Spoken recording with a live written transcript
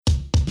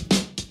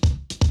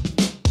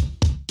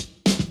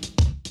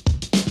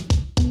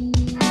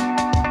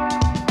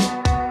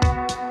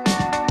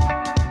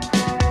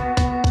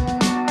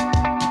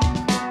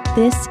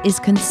This is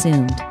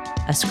Consumed,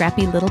 a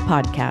scrappy little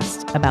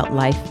podcast about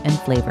life and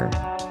flavor.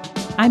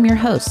 I'm your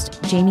host,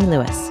 Jamie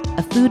Lewis,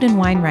 a food and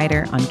wine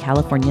writer on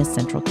California's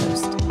Central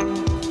Coast.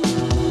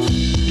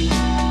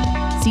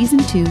 Season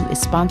 2 is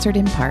sponsored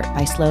in part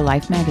by Slow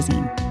Life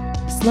magazine.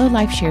 Slow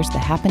Life shares the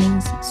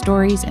happenings,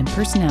 stories, and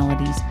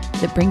personalities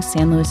that bring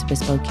San Luis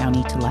Obispo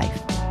County to life.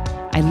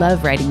 I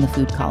love writing the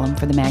food column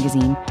for the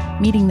magazine,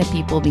 meeting the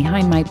people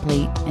behind my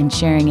plate, and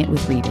sharing it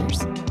with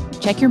readers.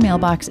 Check your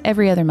mailbox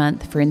every other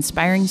month for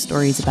inspiring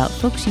stories about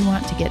folks you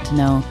want to get to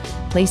know,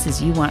 places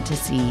you want to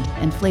see,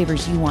 and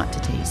flavors you want to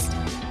taste.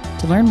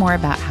 To learn more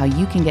about how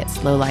you can get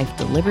Slow Life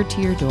delivered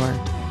to your door,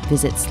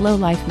 visit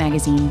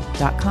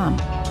slowlifemagazine.com.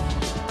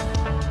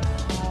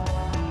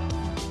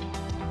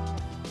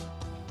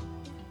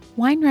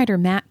 Wine writer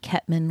Matt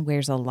Kettman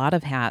wears a lot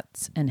of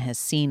hats and has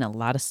seen a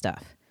lot of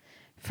stuff.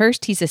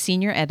 First, he's a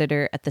senior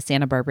editor at the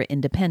Santa Barbara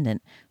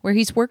Independent, where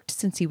he's worked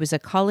since he was a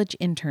college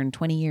intern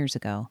 20 years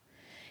ago.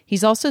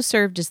 He's also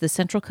served as the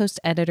Central Coast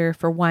editor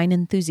for Wine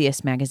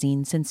Enthusiast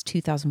magazine since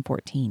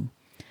 2014.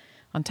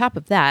 On top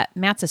of that,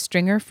 Matt's a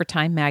stringer for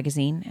Time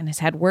magazine and has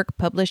had work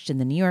published in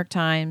the New York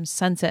Times,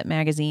 Sunset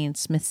Magazine,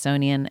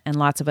 Smithsonian, and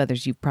lots of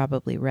others you've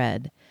probably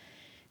read.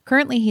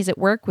 Currently, he's at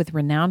work with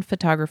renowned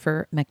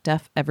photographer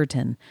Macduff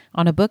Everton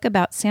on a book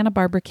about Santa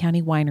Barbara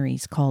County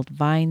wineries called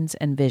Vines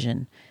and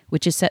Vision,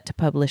 which is set to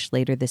publish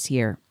later this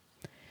year.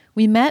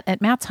 We met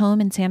at Matt's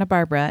home in Santa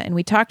Barbara, and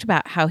we talked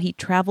about how he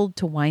traveled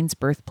to wine's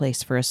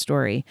birthplace for a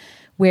story,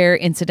 where,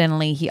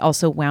 incidentally, he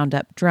also wound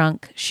up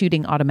drunk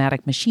shooting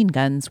automatic machine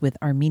guns with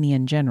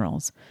Armenian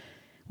generals.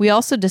 We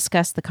also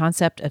discussed the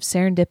concept of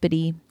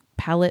serendipity,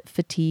 palate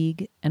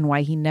fatigue, and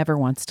why he never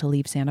wants to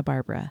leave Santa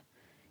Barbara.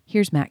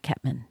 Here's Matt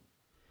Kettman.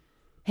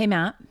 Hey,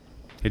 Matt.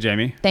 Hey,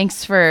 Jamie.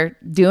 Thanks for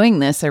doing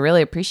this. I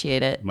really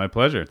appreciate it. My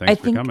pleasure.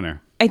 Thanks for coming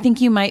here. I think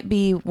you might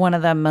be one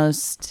of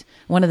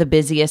the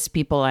busiest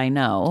people I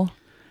know.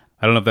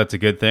 I don't know if that's a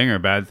good thing or a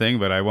bad thing,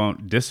 but I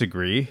won't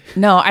disagree.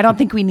 No, I don't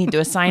think we need to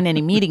assign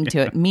any meaning to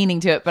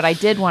it. But I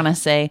did want to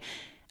say,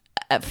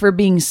 for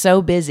being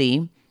so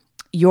busy,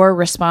 your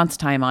response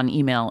time on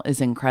email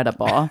is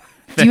incredible.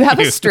 Do you have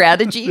a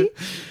strategy?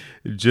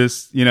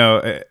 Just,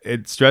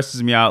 it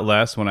stresses me out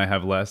less when I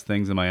have less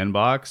things in my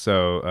inbox.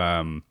 So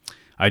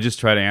I just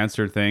try to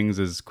answer things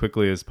as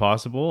quickly as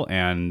possible.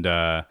 And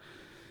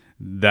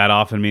that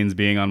often means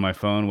being on my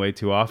phone way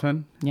too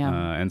often. Yeah.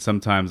 And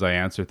sometimes I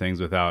answer things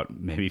without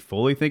maybe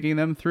fully thinking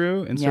them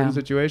through in certain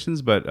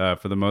situations. But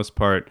for the most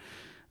part,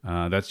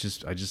 that's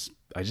just, I just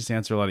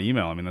answer a lot of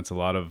email. I mean, that's a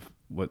lot of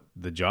what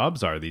the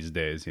jobs are these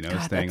days,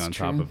 staying on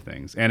top of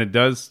things. And it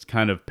does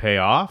kind of pay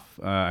off.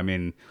 I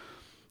mean,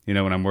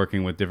 when I'm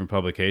working with different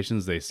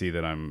publications, they see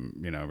that I'm,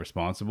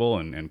 responsible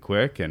and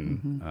quick.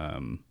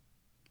 And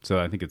so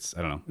I think it's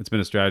been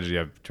a strategy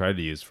I've tried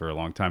to use for a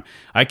long time.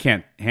 I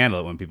can't handle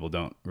it when people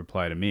don't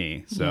reply to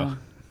me. So yeah.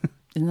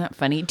 Isn't that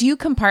funny? Do you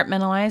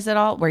compartmentalize at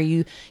all, where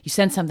you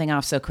send something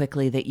off so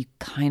quickly that you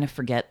kind of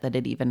forget that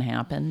it even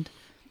happened?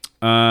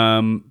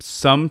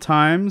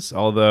 Sometimes,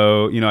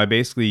 although, I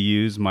basically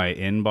use my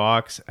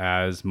inbox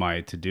as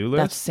my to-do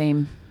list. That's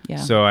same. Yeah.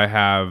 So I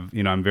have,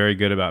 I'm very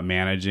good about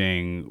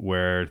managing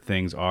where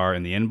things are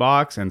in the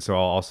inbox. And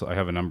so I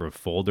have a number of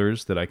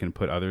folders that I can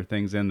put other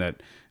things in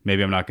that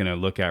maybe I'm not going to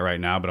look at right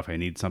now, but if I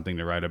need something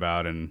to write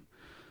about and,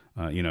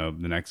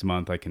 the next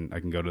month I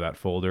can go to that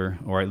folder,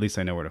 or at least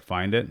I know where to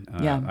find it.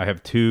 I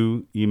have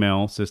two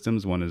email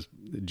systems. One is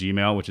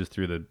Gmail, which is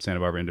through the Santa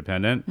Barbara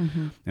Independent.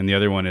 Mm-hmm. And the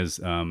other one is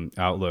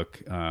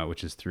Outlook,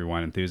 which is through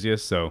Wine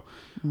Enthusiast. So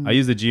I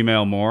use the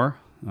Gmail more,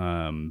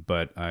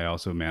 but I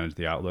also manage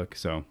the Outlook.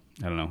 So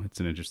I don't know. It's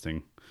an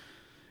interesting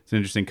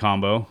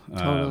combo.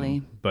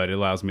 Totally. But it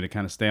allows me to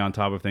kind of stay on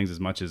top of things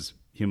as much as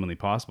humanly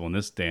possible in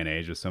this day and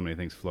age with so many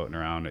things floating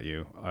around at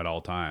you at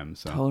all times.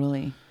 So.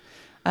 Totally.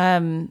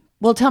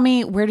 Well, tell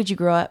me, where did you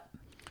grow up?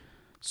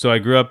 So I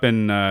grew up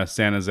in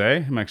San Jose.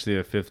 I'm actually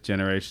a fifth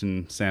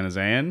generation San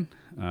Josean.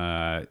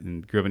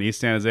 And grew up in East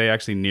San Jose,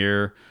 actually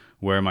near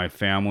where my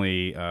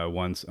family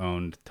once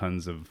owned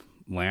tons of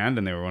land,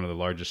 and they were one of the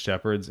largest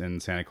shepherds in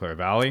Santa Clara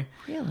Valley.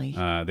 Really?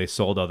 They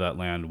sold all that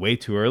land way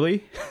too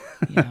early.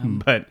 Yeah.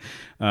 But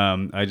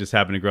I just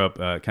happened to grow up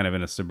kind of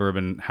in a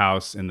suburban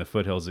house in the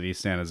foothills of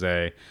East San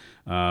Jose,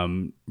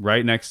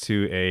 right next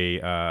to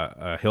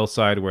a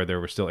hillside where there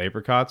were still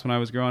apricots when I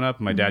was growing up.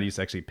 My dad used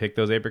to actually pick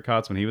those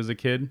apricots when he was a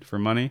kid for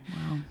money.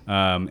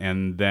 Wow.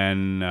 And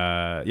then,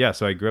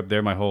 so I grew up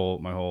there my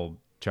whole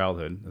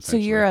childhood. So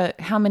you're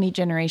how many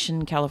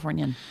generation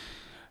Californian?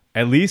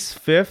 At least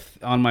fifth.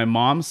 On my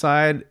mom's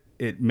side,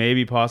 it may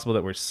be possible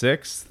that we're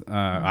sixth.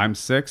 I'm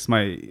sixth.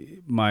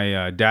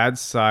 My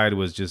dad's side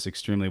was just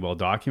extremely well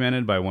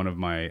documented by one of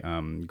my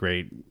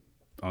great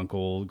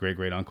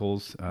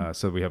uncles.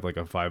 So we have like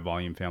a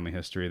 5-volume family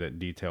history that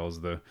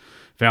details the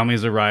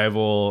family's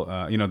arrival.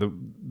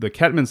 The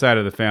Kettman side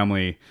of the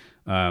family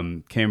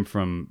came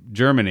from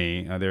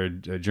Germany. They're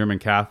German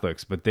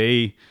Catholics, but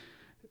they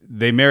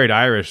they married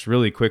Irish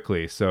really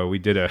quickly. So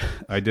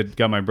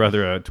got my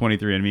brother a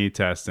 23andMe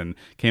test and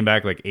came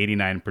back like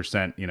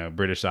 89%,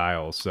 British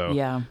Isles. So,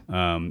 Yeah.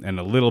 And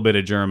a little bit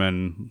of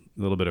German,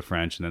 a little bit of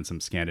French, and then some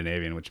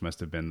Scandinavian, which must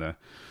have been the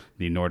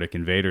Nordic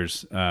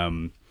invaders.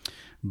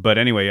 But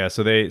anyway, yeah.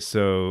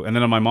 And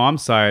then on my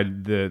mom's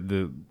side,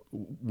 the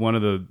one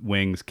of the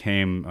wings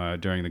came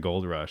during the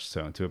gold rush.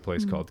 So to a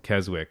place called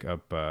Keswick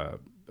up,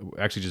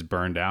 actually just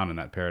burned down in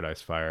that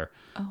Paradise Fire.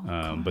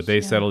 But they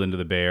settled into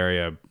the Bay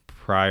Area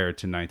prior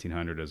to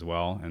 1900 as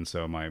well. And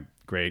so my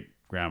great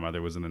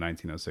grandmother was in the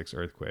 1906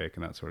 earthquake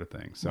and that sort of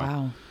thing. So,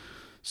 wow.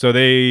 So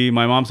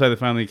my mom's side of the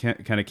family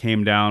kind of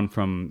came down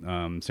from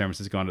San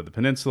Francisco onto the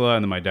peninsula,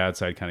 and then my dad's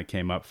side kind of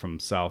came up from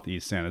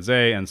southeast San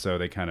Jose, and so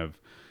they kind of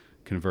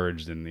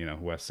converged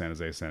in West San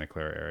Jose, Santa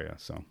Clara area.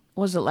 So,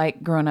 what was it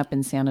like growing up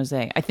in San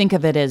Jose? I think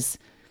of it as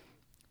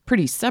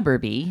pretty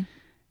suburby.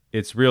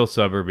 It's real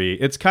suburby.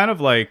 It's kind of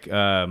like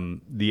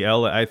the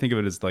LA. I think of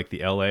it as like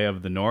the LA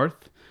of the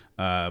North,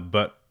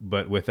 but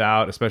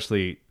without,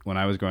 especially when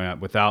I was growing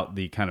up, without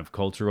the kind of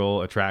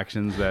cultural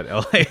attractions that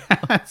LA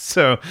has.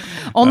 So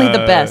only the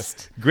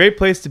best. Great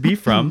place to be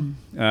from.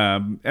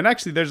 And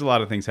actually, there's a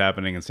lot of things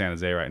happening in San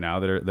Jose right now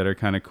that are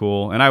kind of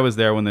cool. And I was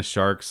there when the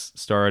Sharks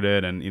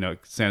started, and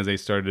San Jose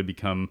started to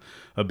become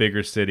a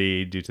bigger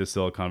city due to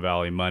Silicon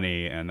Valley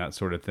money and that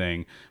sort of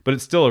thing. But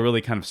it's still a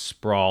really kind of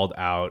sprawled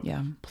out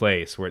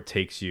place where it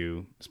takes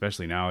you,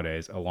 especially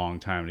nowadays, a long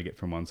time to get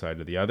from one side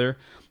to the other.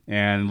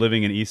 And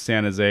living in East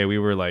San Jose, we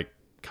were like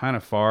kind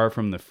of far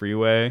from the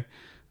freeway.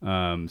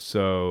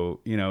 So,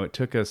 it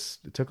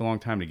took a long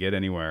time to get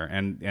anywhere.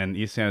 And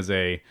East San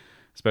Jose,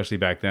 especially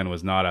back then,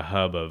 was not a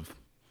hub of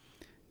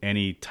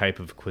any type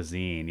of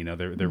cuisine.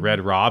 The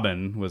Red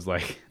Robin was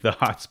like the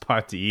hot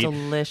spot to eat.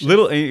 Delicious.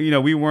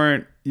 We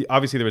weren't,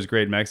 obviously there was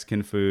great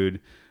Mexican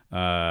food.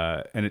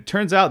 And it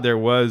turns out there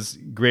was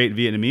great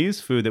Vietnamese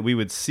food that we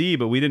would see,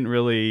 but we didn't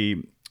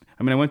really,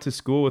 I went to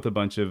school with a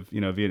bunch of,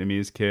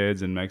 Vietnamese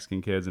kids and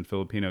Mexican kids and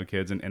Filipino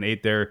kids and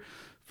ate their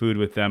food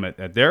with them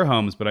at their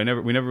homes, but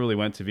we never really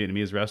went to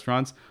Vietnamese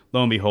restaurants.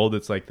 Lo and behold,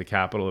 it's like the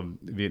capital of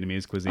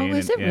Vietnamese cuisine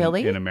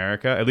in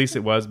America. At least it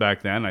was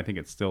back then. I think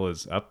it still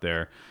is up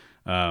there.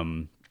 But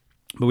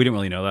we didn't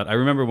really know that. I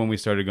remember when we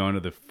started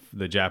going to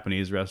the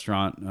Japanese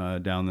restaurant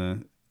around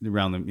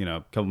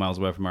a couple miles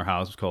away from our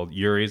house. It was called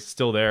Yuri's.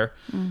 Still there.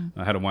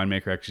 I had a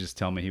winemaker actually just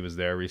tell me he was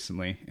there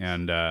recently,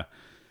 and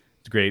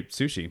it's great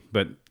sushi.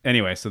 But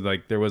anyway, so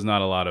like there was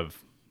not a lot of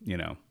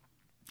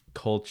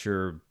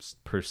culture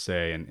per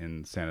se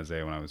in San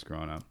Jose when I was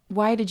growing up.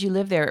 Why did you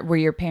live there? Were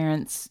your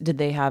parents, did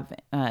they have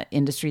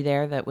industry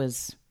there that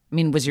was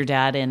your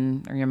dad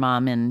or your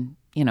mom in,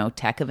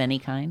 tech of any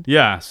kind?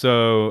 Yeah.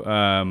 So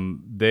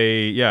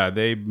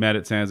they met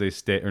at San Jose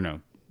State, or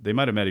no, they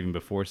might have met even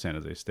before San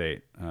Jose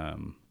State.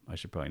 I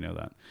should probably know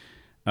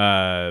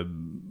that.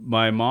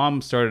 My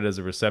mom started as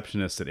a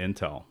receptionist at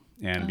Intel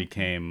and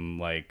became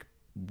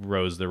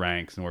rose the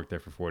ranks and worked there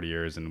for 40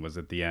 years and was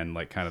at the end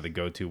kind of the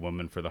go-to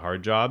woman for the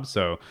hard job.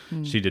 So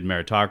she did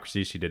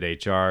meritocracy, she did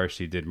HR,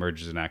 she did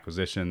mergers and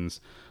acquisitions.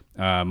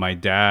 My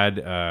dad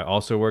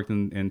also worked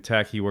in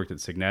tech. He worked at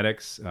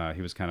Signetics.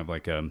 He was kind of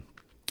like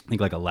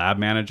a lab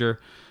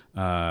manager.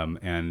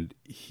 And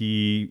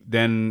he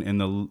then in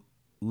the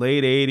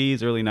late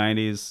 80s, early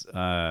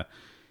 90s,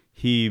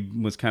 he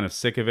was kind of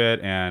sick of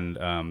it,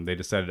 and they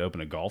decided to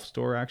open a golf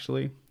store,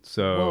 actually.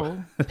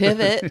 So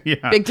pivot.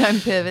 Yeah. Big time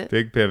pivot.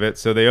 Big pivot.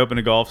 So they opened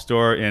a golf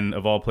store in,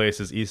 of all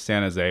places, East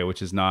San Jose,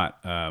 which is not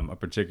a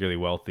particularly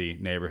wealthy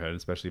neighborhood,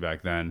 especially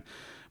back then.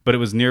 But it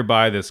was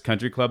nearby this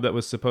country club that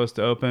was supposed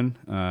to open.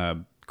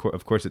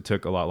 Of course, it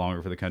took a lot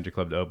longer for the country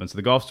club to open. So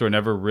the golf store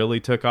never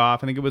really took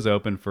off. I think it was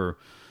open for,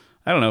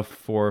 4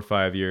 or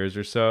 5 years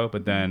or so.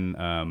 But then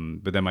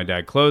my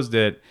dad closed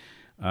it.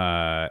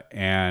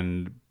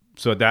 And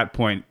so at that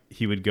point,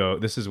 he would go,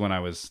 this is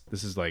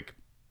like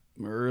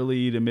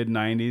early to mid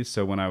 90s.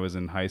 So when I was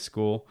in high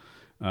school,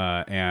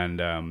 and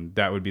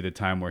that would be the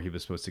time where he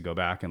was supposed to go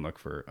back and look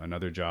for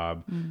another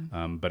job.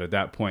 But at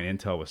that point,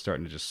 Intel was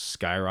starting to just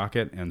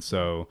skyrocket. And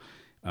so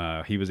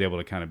he was able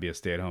to kind of be a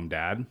stay-at-home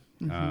dad,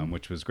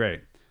 which was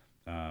great.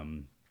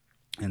 And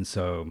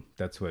so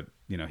that's what,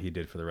 he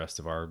did for the rest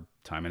of our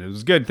time. And it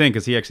was a good thing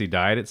because he actually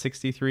died at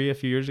 63 a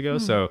few years ago.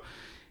 So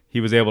he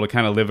was able to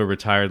kind of live a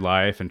retired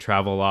life and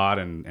travel a lot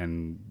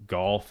and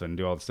golf and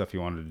do all the stuff he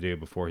wanted to do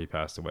before he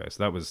passed away.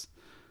 So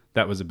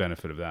that was a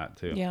benefit of that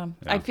too. Yeah.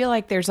 I feel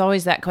like there's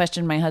always that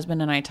question. My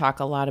husband and I talk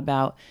a lot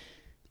about,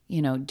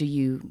 do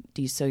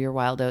you sow your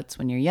wild oats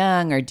when you're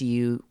young, or do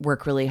you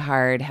work really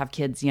hard, have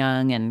kids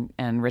young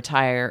and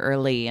retire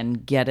early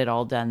and get it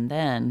all done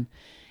then?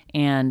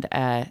 And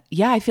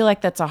I feel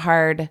like that's a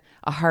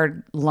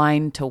hard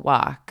line to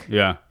walk.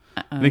 Yeah.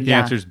 I think the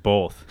answer is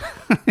both.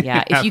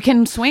 Yeah, if you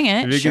can swing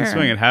it, if you can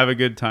swing it, have a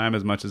good time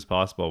as much as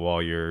possible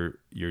while you're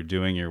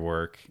doing your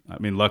work.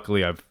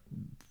 Luckily, I've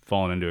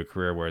fallen into a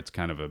career where it's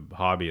kind of a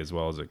hobby as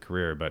well as a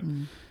career, but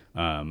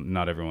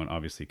not everyone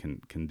obviously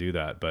can do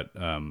that. But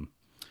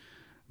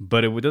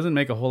but it doesn't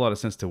make a whole lot of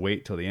sense to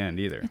wait till the end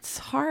either. It's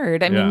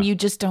hard. I mean, you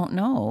just don't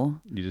know.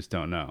 You just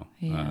don't know.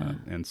 Yeah.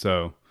 And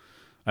so,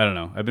 I don't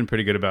know. I've been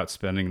pretty good about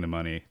spending the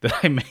money that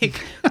I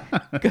make.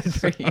 Good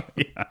for you.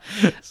 Yeah.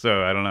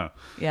 So I don't know.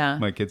 Yeah.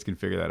 My kids can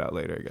figure that out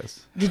later, I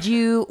guess.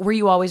 Were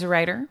you always a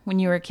writer when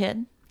you were a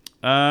kid?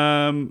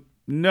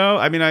 No,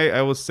 I mean,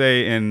 I will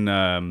say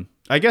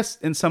I guess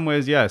in some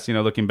ways, yes, you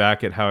know, looking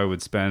back at how I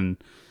would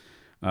spend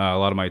a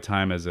lot of my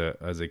time as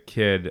a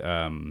kid,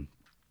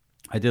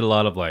 I did a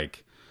lot of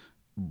like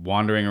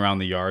wandering around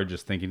the yard,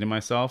 just thinking to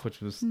myself,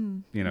 which was,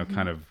 you know,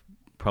 kind of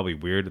probably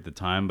weird at the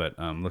time, but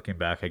looking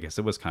back, I guess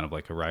it was kind of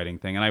like a writing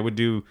thing. And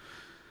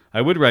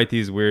I would write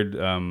these weird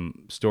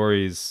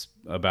stories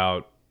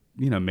about,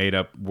 you know, made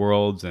up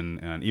worlds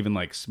and even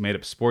like made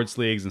up sports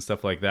leagues and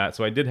stuff like that.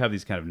 So I did have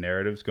these kind of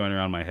narratives going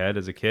around my head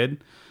as a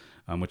kid,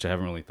 which I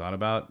haven't really thought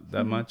about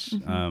that much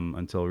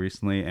until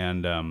recently.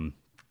 And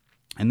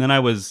then I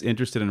was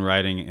interested in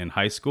writing in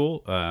high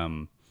school.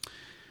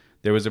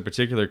 There was a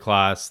particular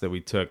class that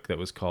we took that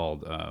was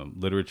called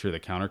Literature, the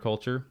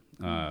Counterculture.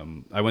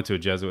 I went to a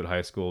Jesuit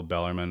high school,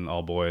 Bellarmine,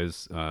 all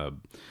boys.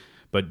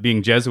 But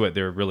being Jesuit,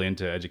 they were really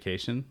into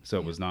education, so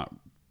it was not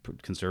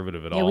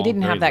conservative at all. Yeah, we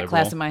didn't very have that liberal.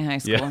 class in my high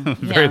school. Yeah,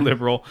 very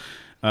liberal.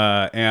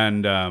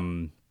 And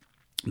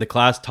the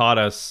class taught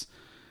us,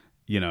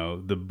 you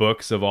know, the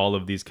books of all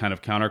of these kind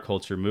of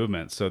counterculture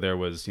movements. So there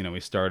was, you know,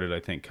 we started, I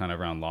think, kind of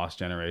around Lost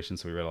Generation.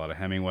 So we read a lot of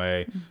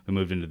Hemingway. We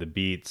moved into the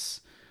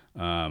Beats.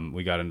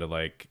 We got into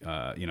like,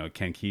 you know,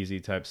 Ken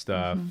Kesey type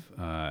stuff.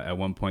 At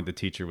one point, the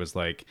teacher was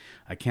like,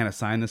 I can't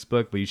assign this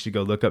book, but you should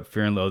go look up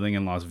Fear and Loathing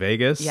in Las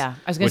Vegas. Yeah.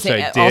 I was going to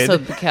say, also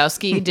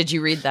Bukowski. Did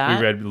you read that?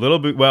 We read a little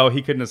bit. Well,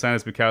 he couldn't assign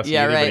us Bukowski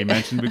either, but he right.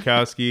 mentioned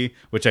Bukowski,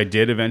 which I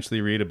did eventually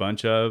read a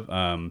bunch of.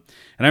 And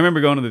I remember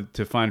going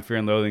to find Fear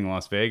and Loathing in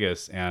Las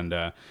Vegas, and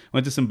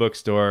went to some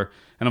bookstore,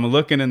 and I'm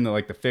looking in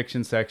the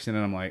fiction section,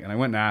 and I'm like, and I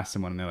went and asked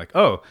someone, and they're like,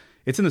 oh,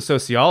 it's in the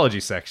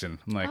sociology section.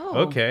 I'm like,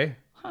 okay.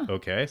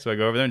 Okay, so I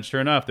go over there, and sure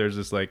enough, there's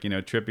this like, you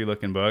know, trippy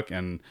looking book,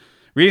 and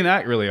reading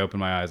that really opened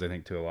my eyes, I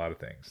think, to a lot of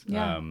things.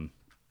 Yeah.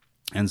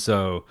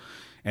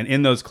 And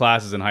in those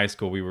classes in high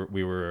school, we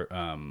were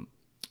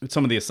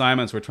some of the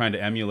assignments were trying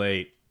to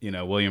emulate, you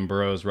know, William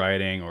Burroughs'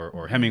 writing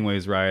or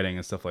Hemingway's writing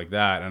and stuff like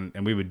that,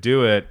 and we would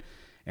do it.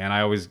 And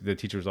the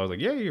teacher was always like,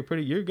 yeah,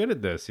 you're good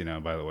at this, you know,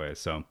 by the way.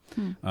 So,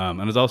 and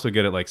I was also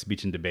good at like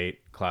speech and debate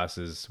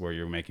classes where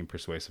you're making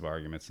persuasive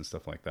arguments and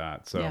stuff like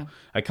that. So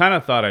I kind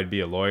of thought I'd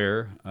be a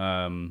lawyer.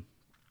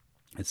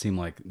 It seemed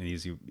like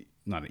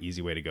not an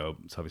easy way to go.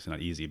 It's obviously not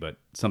easy, but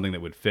something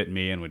that would fit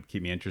me and would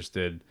keep me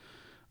interested.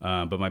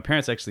 But my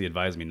parents actually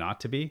advised me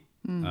not to be.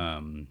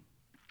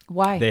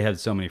 Why? They had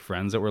so many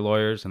friends that were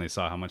lawyers, and they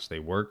saw how much they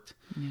worked.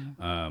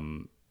 Yeah.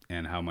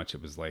 And how much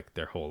it was like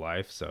their whole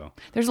life. So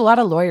there's a lot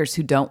of lawyers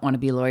who don't want to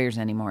be lawyers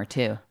anymore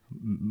too.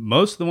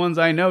 Most of the ones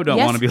I know don't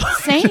want to be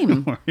lawyers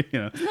anymore, you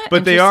know.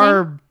 But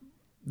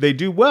they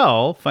do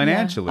well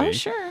financially. Yeah. Oh,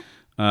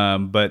 sure.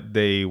 But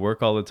they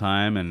work all the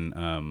time, and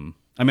I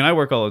mean, I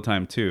work all the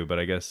time too. But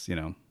I guess, you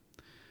know,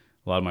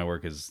 a lot of my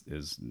work is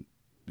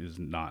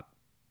not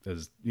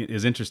as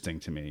interesting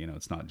to me. You know,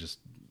 it's not just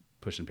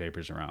pushing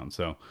papers around.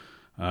 So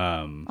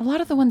a lot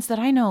of the ones that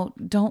I know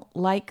don't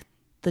like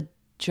the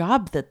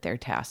job that they're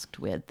tasked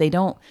with. They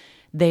don't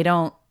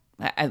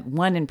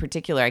one in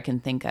particular I can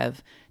think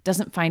of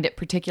doesn't find it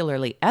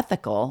particularly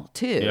ethical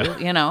too,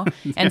 you know?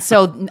 And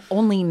so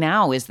only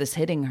now is this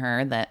hitting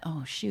her that,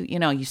 oh shoot, you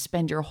know, you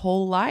spend your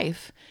whole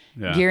life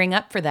gearing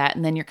up for that,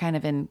 and then you're kind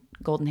of in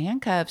golden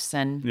handcuffs.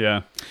 And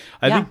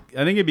I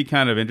think it'd be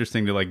kind of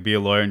interesting to like be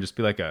a lawyer and just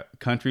be like a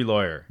country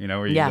lawyer, you know,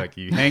 where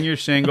you hang your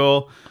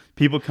shingle,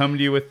 people come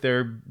to you with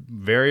their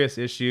various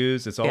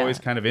issues. It's always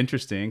kind of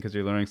interesting because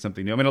you're learning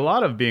something new. I mean, a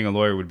lot of being a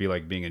lawyer would be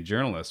like being a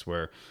journalist,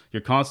 where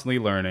you're constantly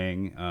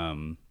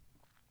learning.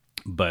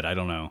 But I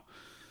don't know.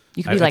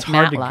 You could be like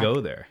Matlock. It's hard to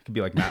go there. It could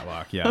be like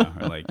Matlock,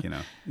 or like, you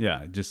know,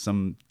 just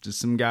some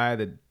guy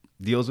that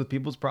deals with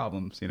people's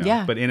problems, you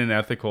know, but in an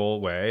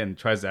ethical way, and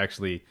tries to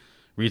actually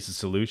reach the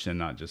solution,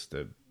 not just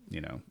the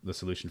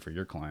solution for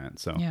your client.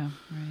 So,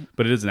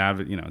 but it is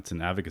it's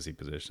an advocacy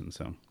position.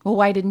 So, well,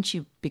 why didn't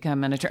you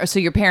become an attorney? So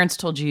your parents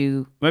told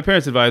you? My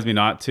parents advised me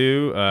not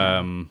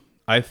to.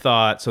 I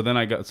thought, so then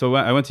I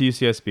went to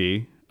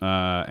UCSB,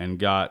 and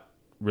got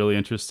really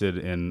interested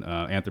in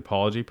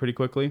anthropology pretty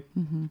quickly.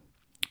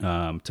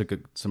 Took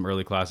some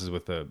early classes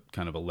with a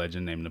kind of a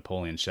legend named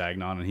Napoleon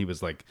Chagnon, and he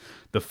was like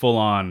the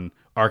full-on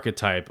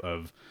archetype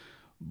of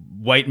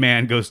white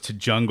man goes to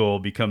jungle,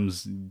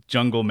 becomes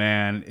jungle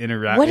man,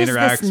 what is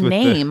interacts this with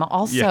name?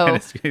 Also,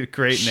 it's a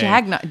great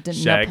Chagnon, name.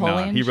 Chagnon.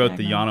 Napoleon He wrote Chagnon.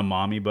 the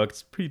Yanomami book.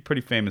 It's a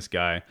pretty famous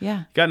guy.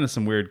 Yeah, got into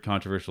some weird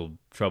controversial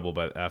trouble,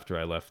 but after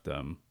I left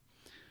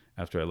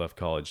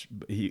college,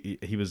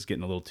 he was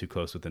getting a little too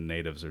close with the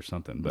natives or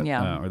something. But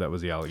or that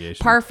was the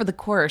allegation. Par for the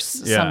course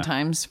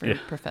sometimes for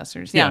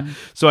professors. Yeah.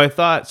 So I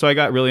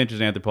got really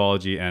interested in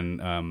anthropology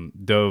and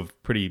dove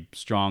pretty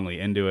strongly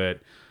into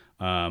it.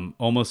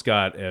 Almost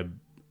got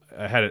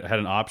I had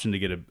an option to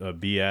get a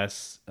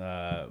BS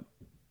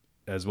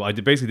as well. I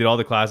basically did all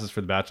the classes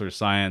for the Bachelor of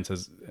Science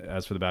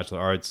as for the Bachelor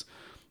of Arts.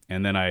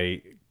 And then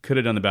I could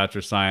have done the Bachelor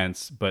of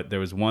Science, but there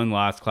was one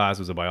last class,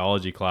 it was a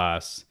biology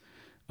class.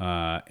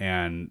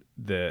 And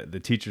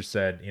the teacher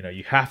said,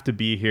 you have to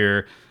be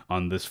here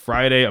on this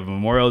Friday of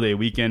Memorial Day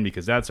weekend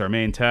because that's our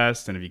main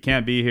test. And if you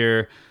can't be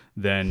here,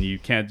 then you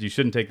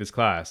shouldn't take this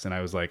class. And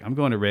I was like, I'm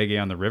going to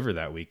Reggae on the River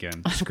that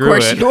weekend. Screw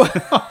it.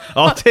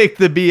 I'll take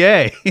the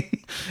BA.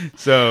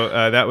 So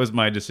that was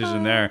my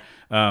decision there.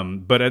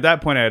 But at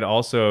that point I had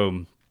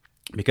also,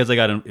 because I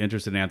got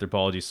interested in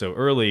anthropology so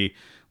early,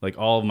 like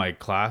all of my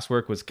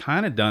classwork was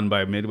kind of done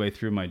by midway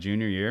through my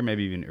junior year,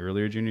 maybe even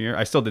earlier junior year.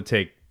 I still did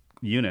take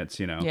units,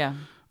 Yeah.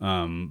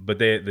 But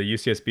the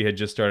UCSB had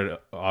just started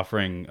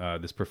offering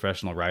this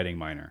professional writing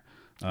minor.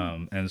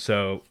 And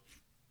so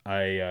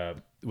I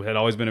had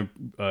always been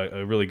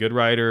a really good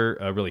writer,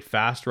 a really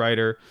fast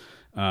writer.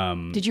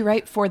 Did you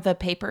write for the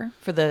paper,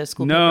 for the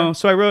school paper? No.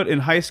 So I wrote in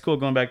high school,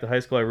 going back to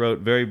high school, I wrote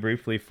very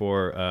briefly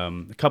for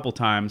a couple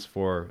times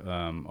for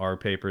our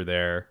paper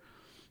there.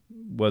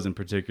 Wasn't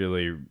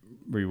particularly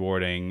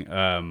rewarding.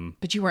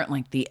 But you weren't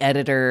like the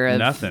editor of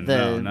nothing. the...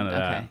 No, none of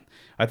that.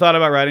 I thought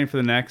about writing for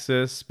the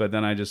Nexus, but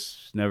then I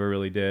just never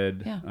really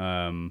did.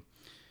 Yeah.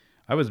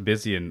 I was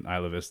busy in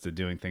Isla Vista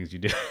doing things you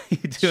do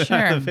in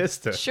Isla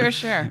Vista.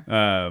 Sure.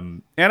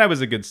 And I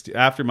was a good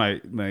after my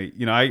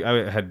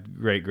I had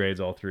great grades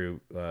all through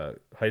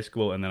high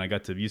school, and then I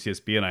got to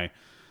UCSB, and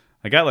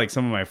I got like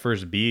some of my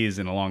first B's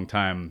in a long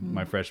time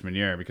my freshman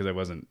year because I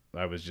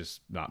was just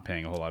not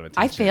paying a whole lot of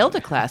attention. I failed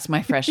a class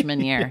my freshman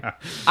year. Yeah.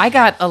 I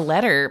got a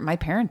letter. My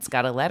parents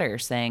got a letter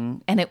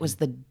saying, and it was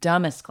the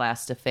dumbest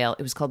class to fail.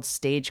 It was called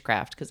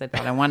Stagecraft because I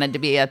thought I wanted to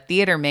be a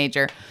theater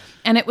major.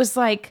 And it was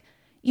like,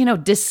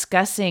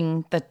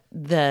 discussing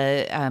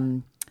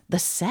the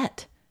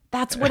set.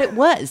 That's what it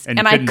was.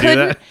 and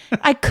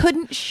I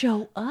couldn't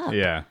show up.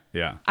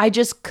 Yeah. I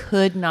just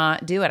could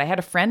not do it. I had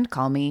a friend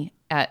call me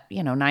at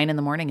 9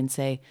 a.m. and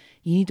say,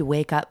 you need to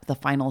wake up. The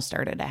final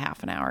started a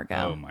half an hour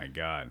ago. Oh my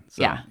God.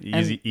 So yeah.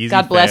 Easy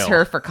God bless fail.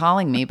 her for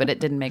calling me, but it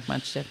didn't make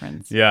much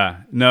difference.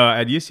 Yeah. No,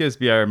 at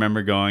UCSB, I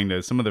remember going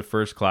to some of the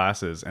first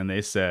classes, and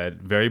they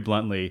said very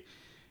bluntly,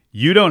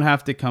 you don't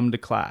have to come to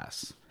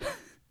class.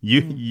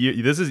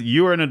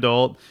 You are an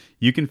adult.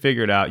 You can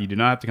figure it out. You do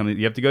not have to come.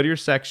 You have to go to your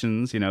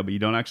sections, but you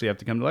don't actually have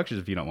to come to lectures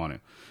if you don't want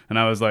to. And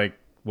I was like,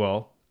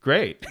 well,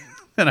 great.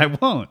 And I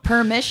won't.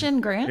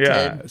 Permission granted.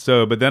 Yeah.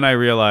 So, but then I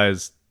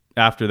realized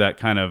after that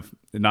kind of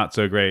not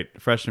so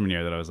great freshman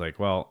year that I was like,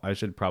 well, I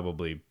should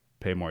probably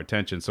pay more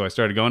attention. So I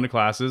started going to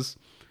classes,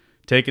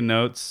 taking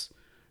notes,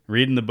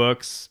 reading the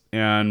books,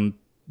 and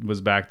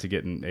was back to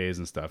getting A's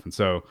and stuff. And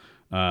so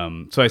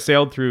I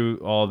sailed through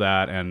all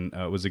that and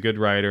was a good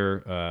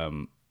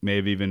writer.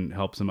 Maybe even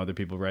helped some other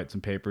people write some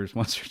papers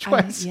once or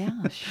twice.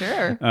 Yeah,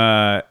 sure.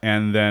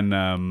 And then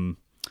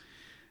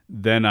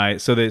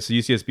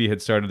UCSB had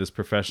started this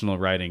professional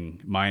writing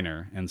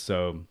minor, and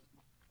so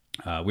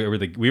we were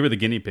the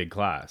guinea pig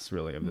class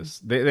really of this.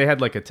 They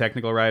had like a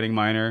technical writing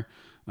minor,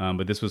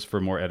 but this was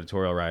for more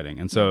editorial writing.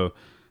 And so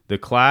the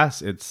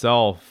class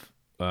itself,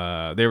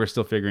 they were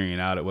still figuring it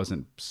out. It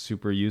wasn't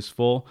super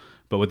useful.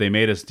 But what they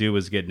made us do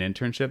was get an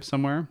internship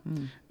somewhere.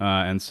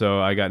 And so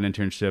I got an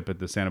internship at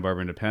the Santa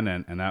Barbara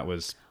Independent, and that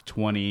was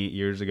 20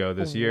 years ago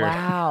this year.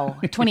 Wow.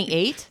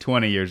 28?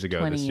 20 years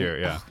ago this year,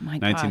 yeah. Oh, my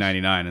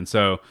 1999. And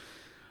so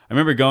I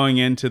remember going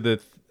into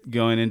the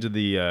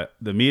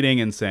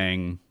meeting and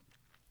saying,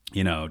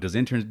 do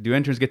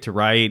interns get to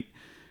write?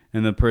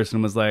 And the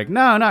person was like,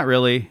 no, not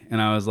really.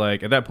 And I was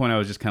like, at that point, I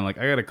was just kind of like,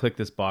 I got to click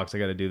this box. I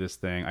got to do this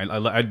thing.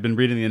 I'd been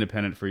reading The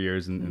Independent for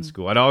years in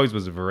school. I'd always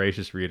was a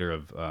voracious reader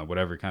of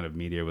whatever kind of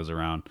media was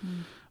around.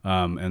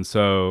 And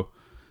so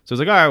I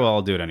was like, all right, well,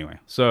 I'll do it anyway.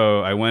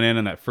 So I went in,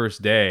 and that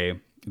first day,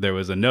 there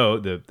was a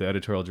note. The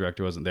editorial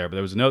director wasn't there, but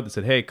there was a note that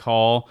said, hey,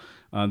 call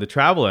the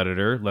travel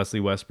editor, Leslie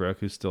Westbrook,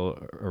 who's still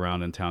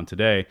around in town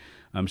today.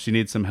 She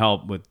needs some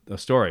help with a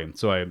story.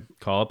 So I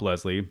call up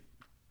Leslie.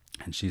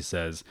 And she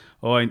says,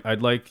 oh,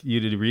 I'd like you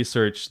to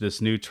research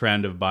this new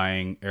trend of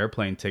buying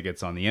airplane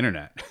tickets on the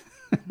internet.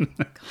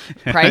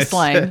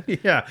 Priceline.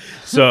 Yeah.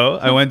 So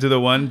I went to the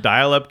one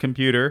dial-up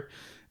computer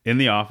in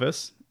the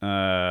office,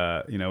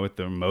 with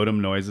the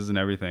modem noises and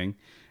everything,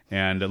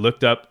 and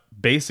looked up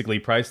basically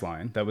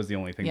Priceline. That was the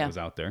only thing that was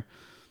out there.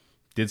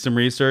 Did some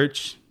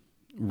research,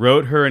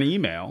 wrote her an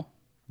email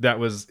that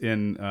was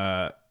in,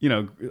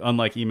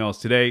 unlike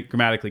emails today,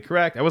 grammatically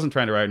correct. I wasn't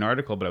trying to write an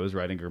article, but I was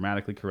writing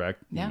grammatically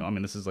correct. Yeah.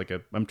 This is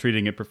I'm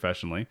treating it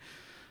professionally.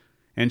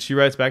 And she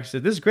writes back, she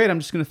said, this is great.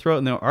 I'm just going to throw it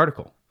in the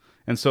article.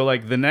 And so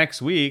the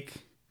next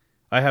week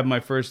I have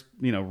my first,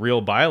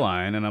 real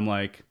byline, and I'm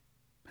like,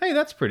 hey,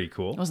 that's pretty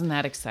cool. Wasn't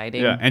that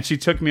exciting? Yeah. And she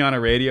took me on a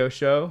radio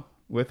show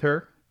with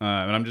her.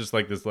 And I'm just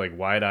like this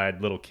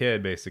wide-eyed little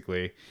kid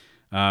basically.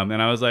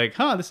 And I was like,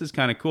 this is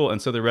kind of cool.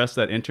 And so the rest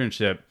of that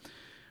internship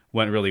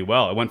went really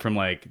well. It went from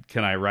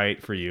can I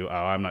write for you? Oh,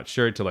 I'm not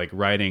sure, to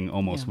writing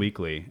almost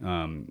weekly,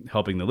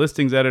 helping the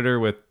listings editor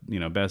with,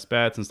 best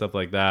bets and stuff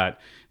like that,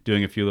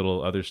 doing a few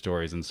little other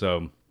stories. And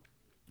so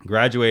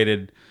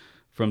graduated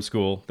from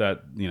school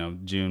that,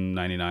 June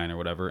 99 or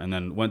whatever. And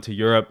then went to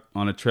Europe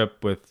on a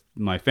trip with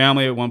my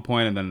family at one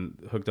point, and then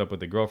hooked up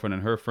with a girlfriend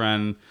and her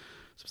friend.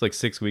 So it was like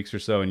 6 weeks or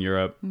so in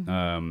Europe.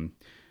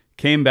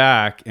 Came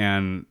back,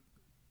 and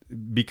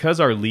because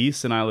our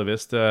lease in Isla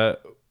Vista,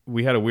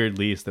 we had a weird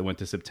lease that went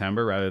to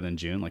September rather than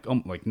June. Like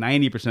 90%,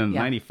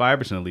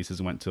 95% of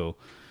leases went till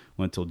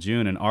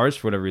June, and ours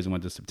for whatever reason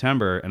went to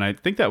September. And I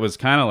think that was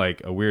kind of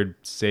like a weird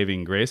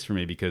saving grace for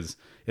me, because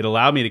it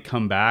allowed me to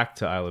come back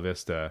to Isla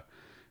Vista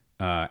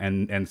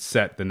and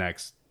set the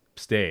next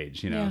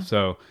stage,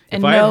 So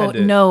if I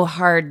had no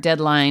hard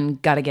deadline,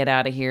 got to get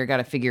out of here, got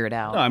to figure it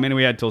out. No, I mean,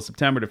 we had till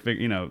September to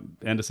figure,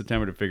 end of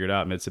September to figure it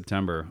out,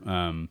 mid-September.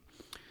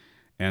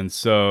 And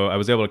so I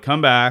was able to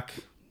come back,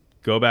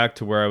 go back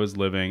to where I was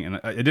living, and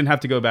I didn't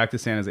have to go back to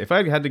San Jose. If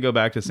I had to go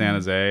back to San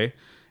Jose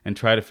and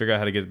try to figure out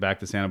how to get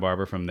back to Santa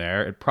Barbara from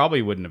there, it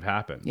probably wouldn't have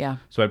happened. Yeah.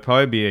 So I'd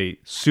probably be a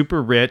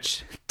super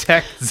rich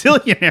tech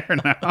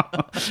zillionaire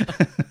now,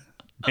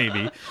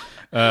 maybe,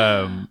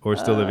 or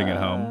still living at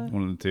home,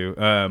 one of the two.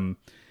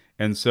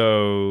 And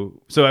so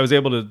I was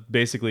able to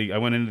basically, I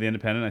went into the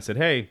Independent. I said,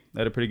 hey, I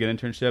had a pretty good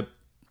internship.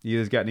 You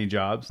guys got any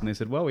jobs? And they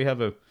said, well, we have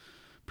a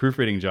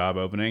proofreading job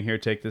opening. Here,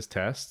 take this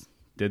test.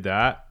 Did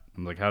that.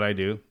 I'm like, how'd I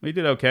do? Well, you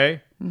did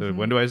okay. So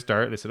when do I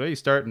start? They said, oh, you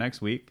start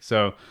next week.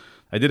 So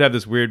I did have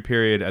this weird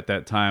period at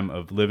that time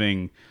of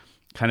living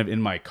kind of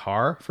in my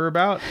car for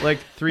about like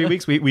 3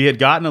 weeks. We had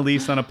gotten a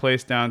lease on a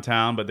place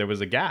downtown, but there was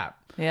a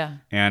gap. Yeah.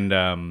 And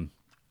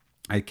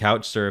I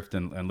couch surfed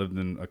and lived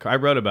in I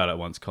wrote about it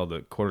once, called the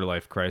Quarter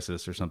Life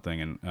Crisis or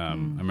something. And I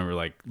remember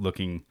like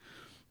looking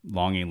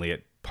longingly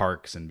at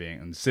parks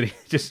and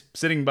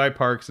sitting by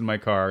parks in my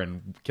car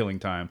and killing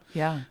time.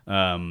 Yeah.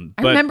 I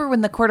remember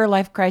when the Quarter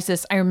Life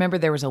Crisis, I remember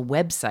there was a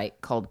website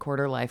called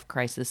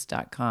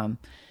quarterlifecrisis.com,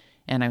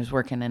 and I was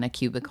working in a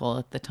cubicle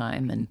at the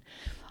time, and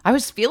I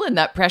was feeling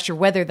that pressure,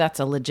 whether that's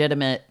a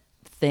legitimate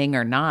thing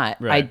or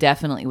not. Right. I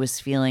definitely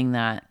was feeling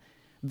that,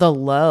 the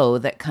low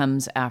that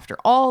comes after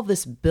all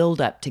this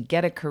buildup to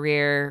get a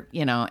career,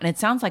 and it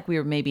sounds like we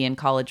were maybe in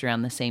college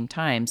around the same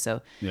time.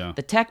 So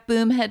the tech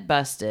boom had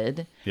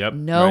busted. Yep.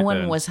 No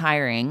one was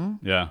hiring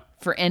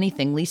for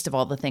anything, least of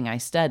all the thing I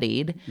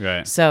studied.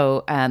 Right.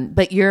 So,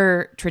 but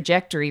your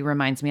trajectory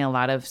reminds me a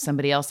lot of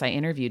somebody else I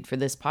interviewed for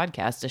this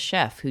podcast, a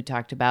chef who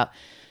talked about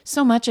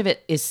so much of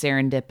it is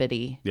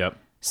serendipity. Yep.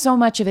 So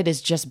much of it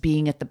is just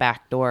being at the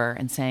back door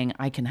and saying,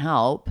 I can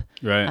help.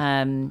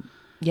 Right.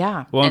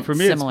 Yeah. Well, and for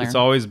me, it's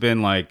always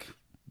been like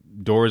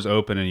doors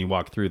open and you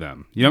walk through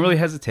them. You don't really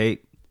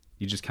hesitate.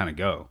 You just kind of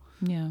go.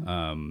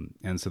 Yeah.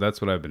 And so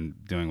that's what I've been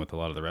doing with a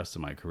lot of the rest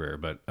of my career.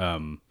 But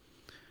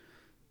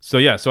so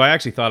I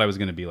actually thought I was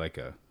going to be like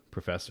a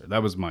professor.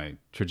 That was my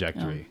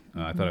trajectory.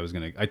 I thought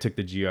I took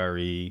the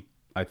GRE.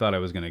 I thought I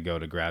was going to go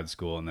to grad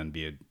school and then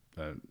be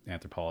an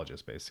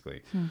anthropologist,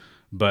 basically.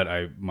 But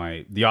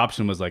the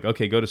option was like,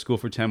 okay, go to school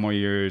for 10 more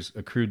years,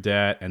 accrue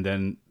debt, and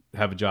then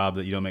have a job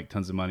that you don't make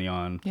tons of money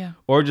on,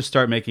 or just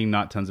start making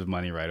not tons of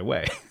money right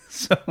away.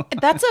 So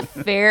that's a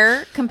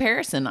fair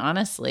comparison,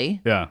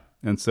 honestly. Yeah.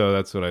 And so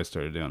that's what I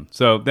started doing.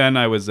 So then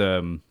I was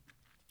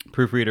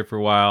proofreader for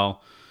a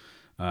while.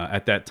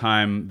 At that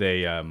time,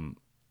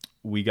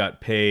 we got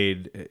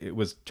paid.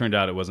 Turned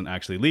out it wasn't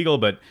actually legal,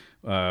 but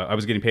I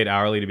was getting paid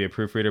hourly to be a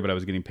proofreader, but I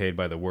was getting paid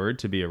by the word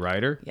to be a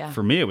writer. Yeah.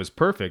 For me, it was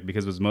perfect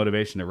because it was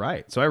motivation to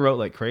write. So I wrote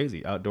like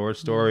crazy, outdoor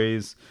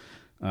stories,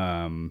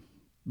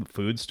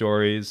 food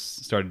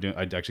stories.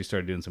 I actually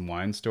started doing some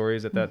wine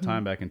stories at that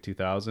time back in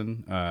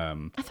 2000.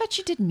 I thought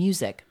you did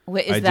music.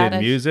 I did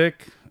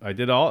music. I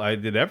did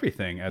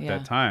everything at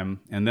that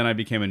time. And then I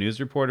became a news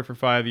reporter for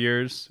 5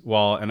 years.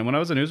 And when I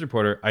was a news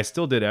reporter, I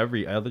still did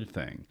every other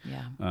thing.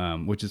 Yeah.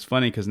 Which is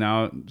funny because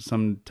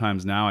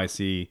sometimes I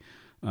see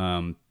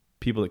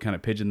people that kind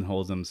of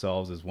pigeonhole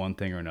themselves as one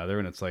thing or another,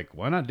 and it's like,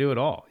 why not do it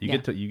all?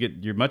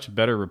 You're much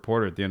better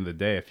reporter at the end of the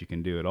day if you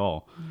can do it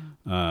all.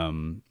 Yeah.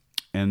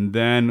 And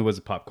then was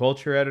a pop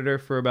culture editor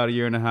for about a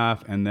year and a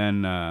half. And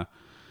then I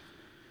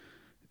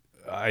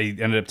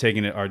ended up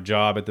taking our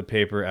job at the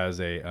paper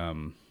as a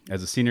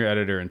senior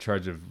editor in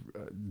charge of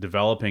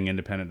developing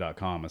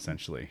independent.com,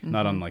 essentially.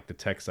 Not on like the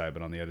tech side,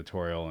 but on the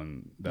editorial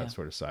and that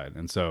sort of side.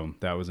 And so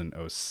that was in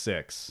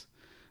 2006.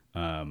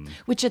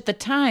 Which at the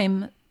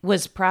time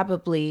was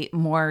probably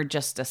more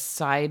just a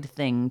side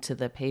thing to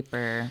the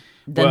paper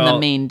than the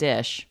main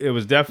dish. It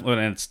was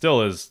definitely, and it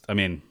still is. I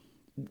mean,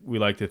 we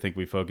like to think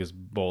we focus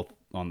both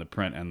on the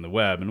print and the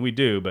web, and we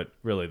do, but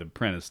really the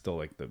print is still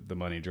like the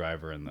money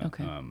driver and the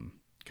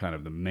kind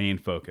of the main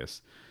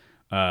focus.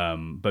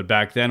 But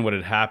back then what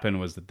had happened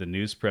was that the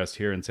news press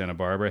here in Santa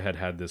Barbara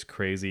had this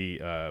crazy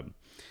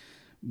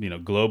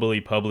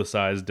globally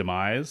publicized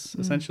demise,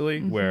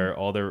 essentially, where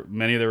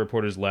many of the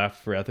reporters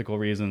left for ethical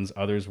reasons,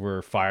 others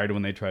were fired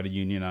when they tried to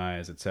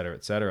unionize, et cetera,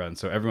 et cetera. And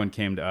so everyone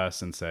came to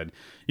us and said,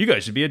 you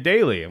guys should be a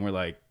daily. And we're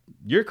like,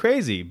 you're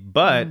crazy,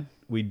 but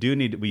we own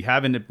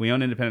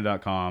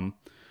independent.com.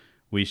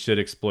 We should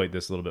exploit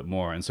this a little bit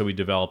more. And so we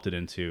developed it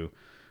into,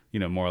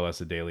 more or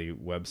less a daily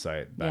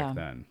website back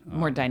then.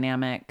 More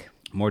dynamic.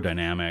 more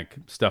dynamic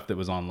stuff that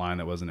was online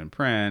that wasn't in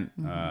print.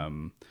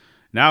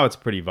 Now it's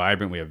pretty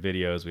vibrant. We have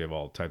videos, we have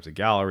all types of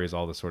galleries,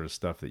 all the sort of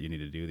stuff that you need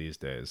to do these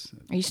days.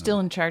 Are you still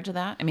in charge of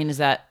that? I mean, is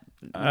that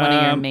one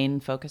of your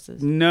main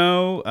focuses?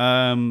 No.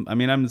 I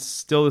mean, I'm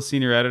still the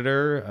senior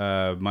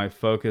editor. My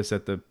focus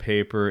at the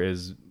paper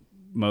is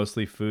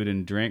mostly food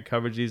and drink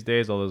coverage these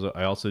days, although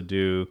I also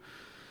do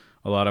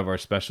a lot of our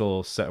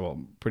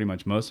pretty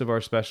much most of our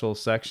special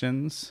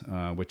sections,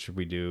 which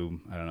we do,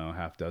 I don't know,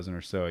 half dozen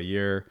or so a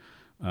year.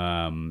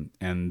 And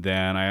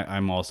then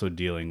I'm also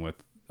dealing with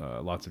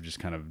lots of just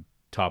kind of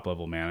top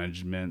level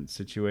management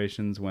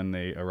situations when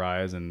they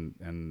arise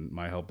and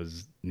my help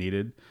is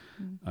needed.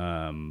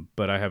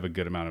 But I have a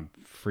good amount of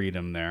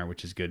freedom there,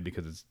 which is good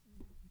because it's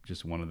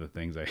just one of the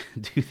things I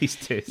do these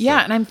days. Yeah.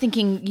 So. And I'm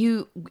thinking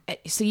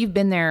you've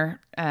been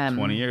there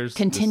 20 years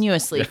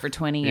continuously for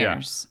 20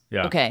 years.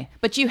 Yeah. Okay.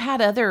 But you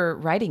had other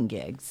writing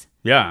gigs.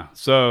 Yeah.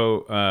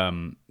 So,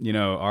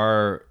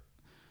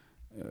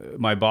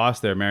 my boss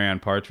there, Marianne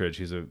Partridge,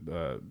 she's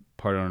a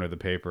part owner of the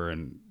paper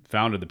and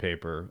founded the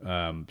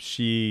paper.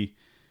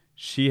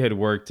 She had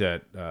worked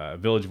at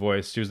Village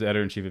Voice. She was the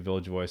editor-in-chief at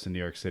Village Voice in New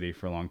York City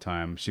for a long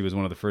time. She was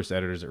one of the first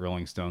editors at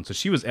Rolling Stone. So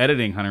she was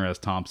editing Hunter S.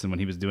 Thompson when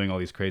he was doing all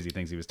these crazy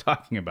things he was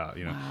talking about.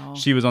 Wow.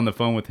 She was on the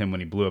phone with him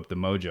when he blew up the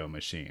Mojo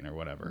machine or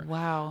whatever.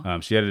 Wow.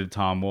 She edited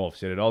Tom Wolfe.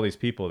 She edited all these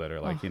people that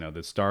are like,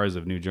 the stars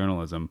of new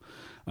journalism.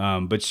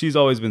 But she's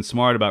always been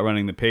smart about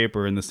running the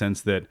paper in the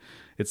sense that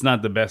it's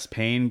not the best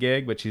paying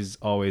gig, but she's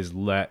always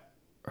let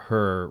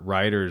her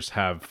writers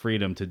have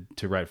freedom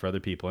to write for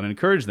other people and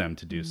encourage them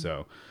to do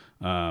so.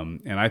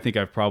 And I think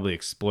I've probably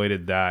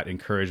exploited that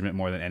encouragement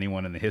more than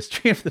anyone in the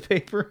history of the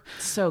paper.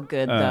 So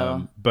good,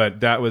 though. But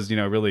that was,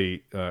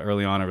 really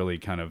early on a really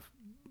kind of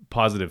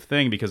positive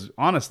thing because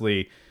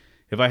honestly,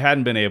 if I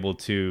hadn't been able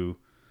to,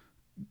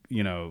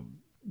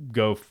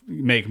 go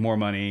make more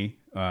money,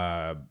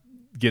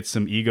 get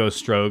some ego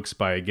strokes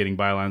by getting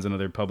bylines in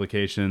other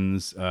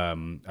publications,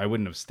 I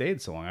wouldn't have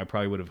stayed so long. I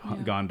probably would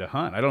have gone to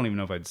Hunt. I don't even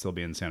know if I'd still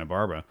be in Santa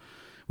Barbara,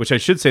 which I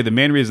should say the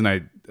main reason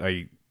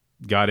I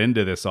got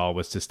into this all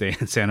was to stay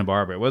in Santa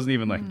Barbara. It wasn't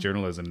even like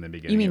journalism in the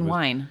beginning. You mean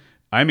wine?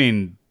 I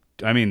mean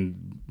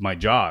my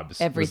jobs.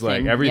 Everything. Was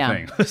like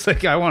everything. Yeah. It's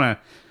like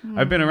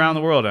I've been around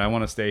the world and I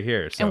want to stay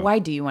here. So. And why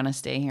do you want to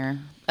stay here?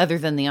 Other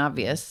than the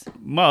obvious.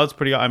 Well, it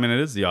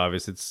is the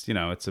obvious. It's,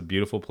 it's a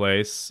beautiful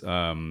place.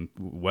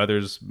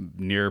 Weather's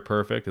near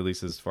perfect, at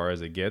least as far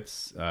as it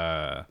gets.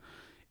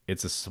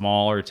 It's a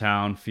smaller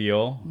town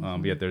feel,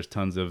 but yet there's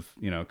tons of,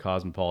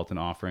 cosmopolitan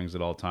offerings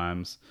at all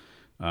times.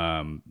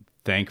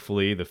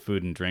 Thankfully, the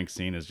food and drink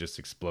scene has just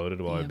exploded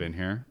while I've been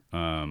here.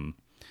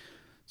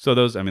 So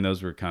those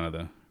were kind of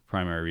the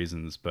primary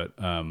reasons. But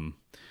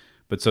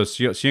so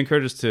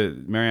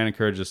Marianne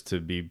encouraged us to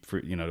be,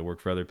 to work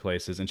for other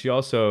places. And she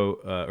also,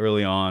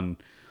 early on,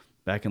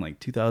 back in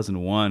like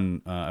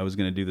 2001, I was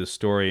going to do this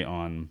story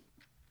on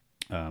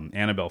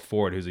Annabelle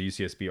Ford, who's a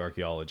UCSB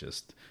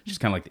archaeologist. She's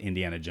kind of like the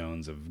Indiana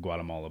Jones of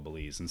Guatemala,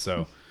 Belize. And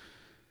so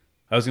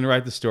I was going to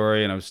write the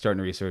story and I was starting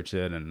to research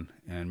it. And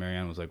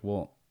Marianne was like,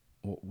 well,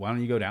 why don't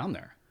you go down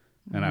there?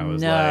 And I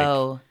was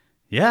like,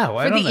 yeah,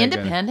 why don't For the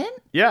Independent?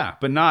 Yeah,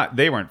 but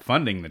they weren't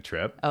funding the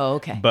trip. Oh,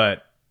 okay.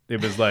 But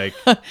it was like,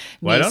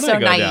 why don't I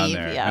go down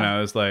there? Yeah. And I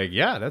was like,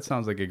 yeah, that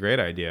sounds like a great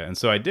idea. And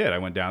so I did. I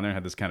went down there and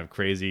had this kind of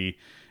crazy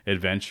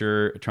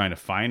adventure trying to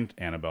find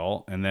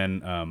Annabelle and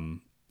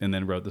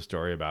then wrote the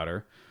story about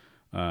her.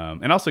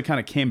 And also kind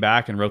of came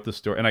back and wrote the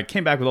story. And I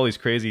came back with all these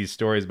crazy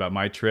stories about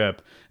my trip.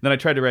 And then I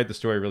tried to write the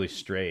story really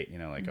straight,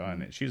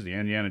 and she's the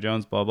Indiana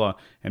Jones, blah, blah.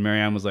 And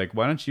Marianne was like,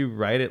 why don't you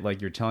write it like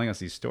you're telling us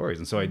these stories?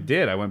 And so I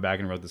did. I went back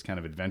and wrote this kind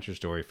of adventure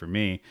story for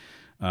me.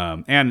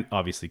 And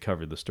obviously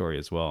covered the story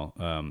as well.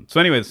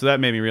 So that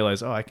made me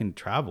realize, I can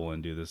travel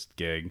and do this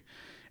gig.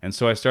 And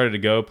so I started to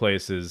go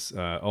places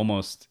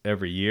almost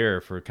every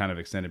year for kind of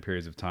extended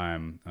periods of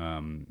time.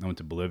 I went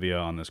to Bolivia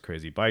on this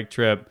crazy bike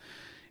trip.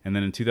 And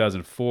then in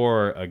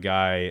 2004, a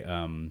guy,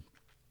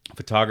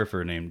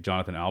 photographer named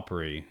Jonathan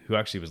Alpery, who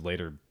actually was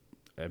later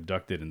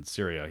abducted in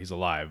Syria. He's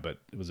alive, but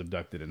was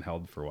abducted and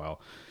held for a while.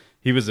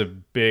 He was a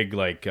big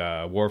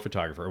war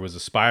photographer, or was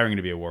aspiring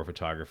to be a war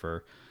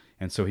photographer.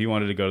 And so he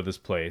wanted to go to this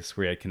place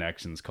where he had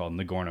connections called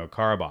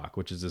Nagorno-Karabakh,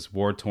 which is this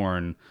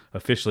war-torn,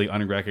 officially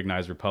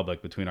unrecognized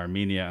republic between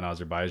Armenia and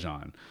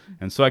Azerbaijan.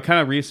 And so I kind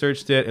of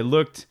researched it. It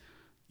looked,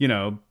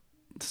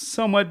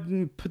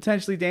 somewhat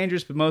potentially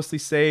dangerous, but mostly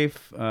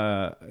safe.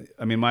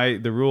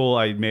 The rule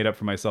I made up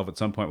for myself at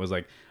some point was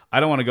like, I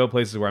don't want to go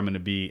places where I'm going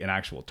to be an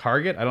actual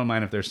target. I don't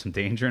mind if there's some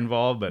danger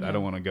involved, but I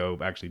don't want to go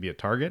actually be a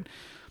target.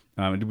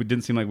 It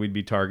didn't seem like we'd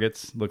be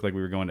targets. Looked like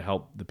we were going to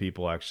help the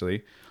people,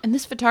 actually. And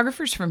this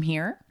photographer's from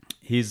here?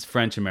 He's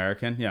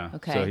French-American, yeah.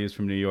 Okay. So he's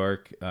from New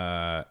York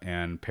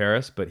and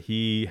Paris, but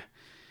I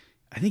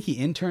think he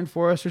interned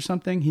for us or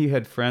something. He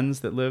had friends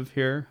that live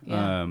here.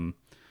 Yeah.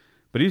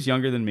 But he was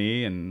younger than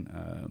me,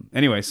 and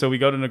anyway, so we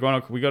go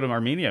to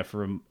Armenia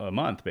for a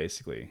month,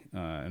 basically,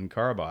 in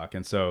Karabakh.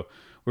 And so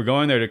we're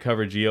going there to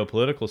cover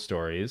geopolitical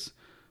stories,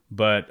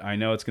 but I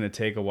know it's going to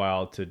take a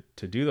while to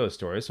do those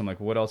stories. So I'm like,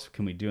 what else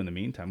can we do in the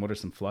meantime? What are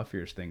some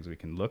fluffier things we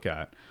can look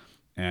at?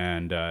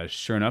 And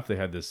sure enough, they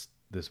had this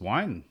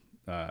wine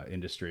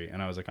industry,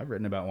 and I was like, I've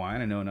written about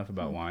wine. I know enough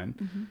about wine.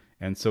 Mm-hmm.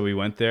 And so we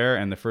went there,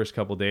 and the first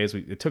couple of days,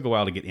 it took a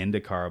while to get into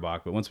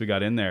Karabakh, but once we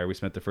got in there, we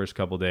spent the first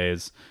couple of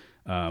days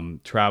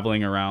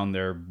traveling around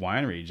their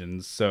wine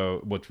regions,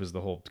 which was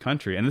the whole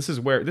country. And this is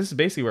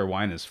basically where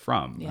wine is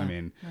from. Yeah, I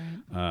mean,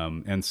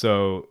 right. and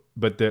so,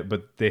 but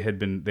they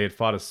had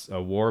fought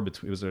a war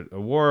between, it was a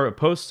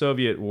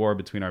post-Soviet war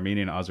between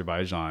Armenia and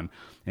Azerbaijan,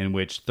 in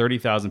which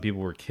 30,000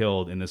 people were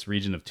killed in this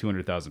region of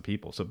 200,000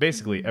 people. So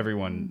basically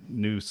everyone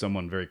knew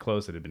someone very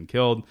close that had been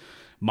killed.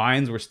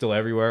 Mines were still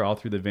everywhere, all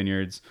through the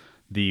vineyards.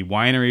 The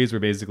wineries were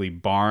basically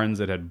barns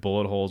that had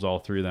bullet holes all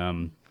through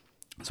them.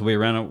 So we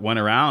went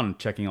around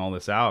checking all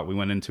this out. We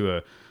went into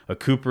a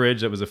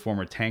cooperage that was a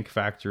former tank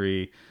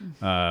factory.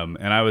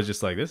 And I was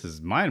just like, this is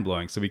mind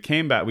blowing. So we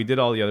came back, we did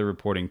all the other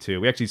reporting too.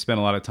 We actually spent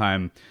a lot of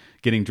time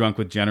getting drunk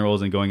with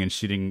generals and going and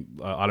shooting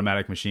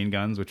automatic machine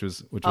guns, which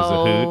was a hoot.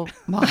 Oh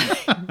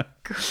my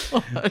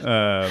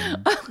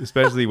God.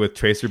 Especially with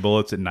tracer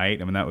bullets at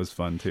night. I mean, that was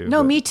fun too.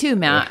 No, me too,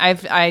 Matt.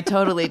 I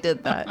totally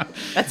did that.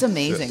 That's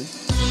amazing.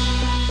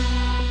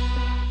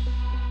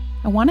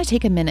 I want to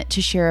take a minute to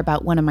share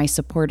about one of my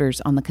supporters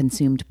on the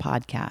Consumed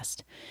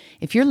podcast.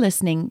 If you're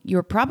listening,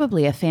 you're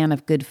probably a fan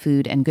of good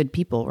food and good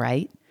people,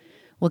 right?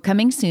 Well,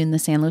 coming soon, the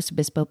San Luis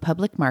Obispo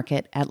Public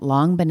Market at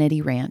Long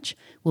Benetti Ranch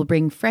will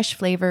bring fresh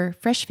flavor,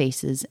 fresh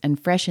faces, and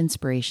fresh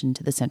inspiration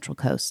to the Central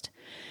Coast.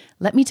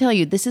 Let me tell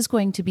you, this is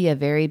going to be a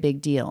very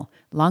big deal.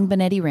 Long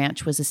Benetti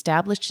Ranch was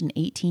established in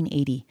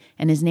 1880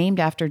 and is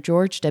named after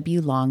George W.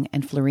 Long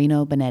and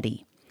Florino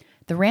Benetti.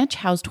 The ranch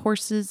housed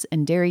horses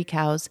and dairy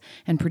cows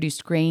and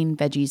produced grain,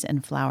 veggies,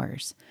 and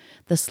flowers.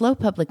 The SLO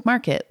Public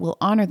Market will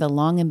honor the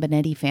Long and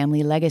Benetti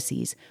family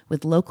legacies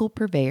with local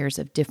purveyors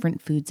of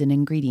different foods and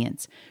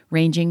ingredients,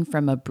 ranging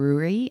from a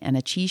brewery and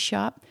a cheese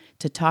shop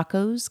to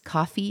tacos,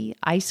 coffee,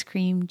 ice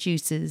cream,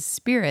 juices,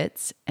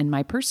 spirits, and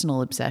my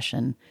personal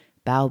obsession,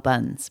 bao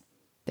buns.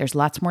 There's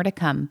lots more to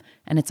come,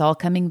 and it's all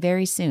coming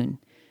very soon.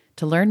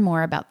 To learn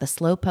more about the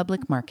SLO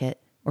Public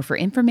Market or for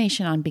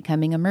information on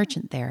becoming a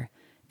merchant there,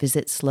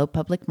 visit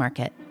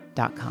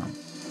slopublicmarket.com.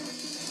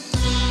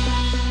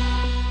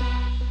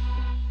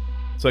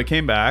 So I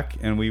came back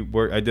and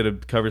I did a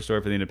cover story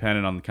for The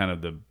Independent on kind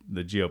of the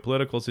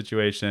geopolitical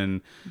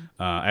situation.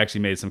 I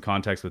actually made some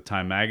contacts with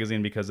Time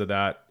Magazine because of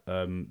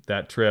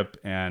that trip,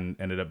 and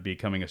ended up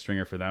becoming a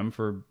stringer for them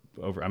for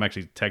over. I'm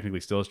actually technically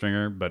still a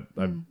stringer, but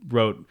I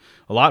wrote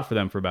a lot for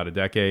them for about a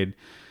decade.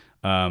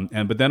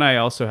 But then I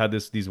also had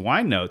these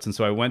wine notes, and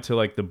so I went to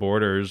like the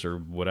Borders or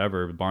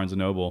whatever, Barnes and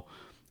Noble,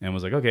 and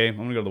was like, okay, I'm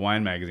gonna go to the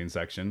wine magazine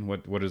section.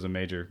 What is a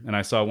major? And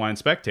I saw Wine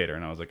Spectator,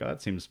 and I was like, oh,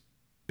 that seems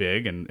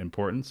big and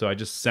important. So I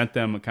just sent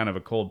them kind of a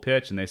cold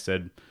pitch, and they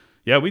said,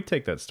 yeah, we'd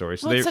take that story.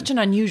 So it's such an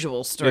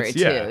unusual story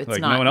too. It's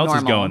like not no one else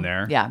normal. is going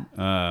there.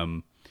 Yeah.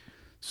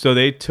 So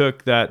they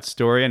took that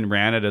story and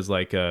ran it as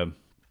like it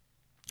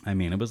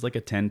was like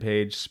a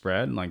 10-page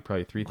spread, like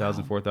probably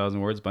 3,000, 4,000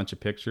 words, bunch of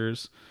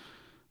pictures.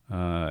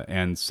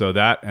 And so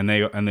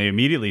they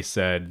immediately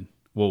said,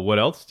 well, what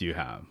else do you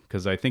have?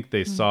 Because I think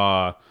they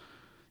saw,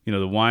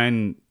 the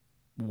wine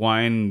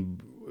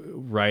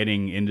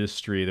writing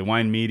industry, the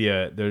wine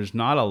media, there's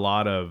not a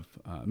lot of,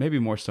 maybe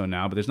more so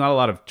now, but there's not a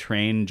lot of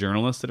trained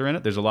journalists that are in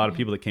it. There's a lot of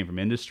people that came from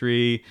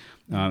industry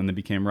and that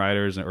became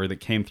writers or that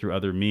came through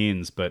other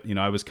means. But,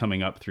 I was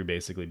coming up through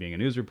basically being a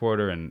news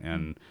reporter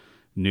and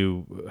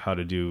knew how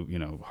to do,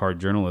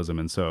 hard journalism.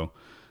 And so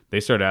they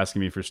started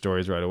asking me for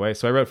stories right away.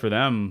 So I wrote for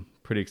them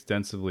pretty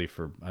extensively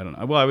for, I don't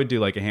know. Well, I would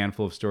do like a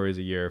handful of stories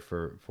a year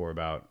for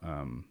about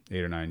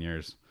 8 or 9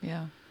 years.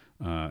 Yeah.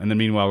 And then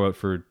meanwhile, I wrote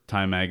for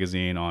Time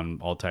Magazine on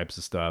all types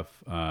of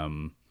stuff.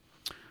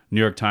 New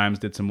York Times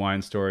did some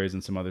wine stories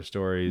and some other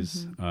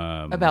stories.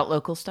 About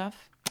local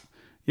stuff?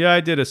 Yeah,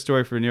 I did a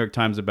story for New York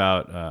Times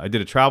about, I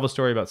did a travel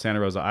story about Santa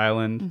Rosa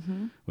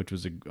Island, which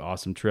was an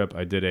awesome trip.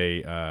 I did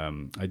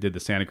the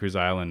Santa Cruz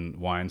Island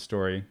wine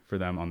story for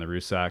them on the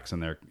Rusacks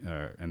and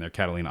their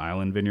Catalina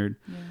Island vineyard.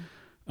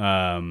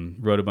 Yeah.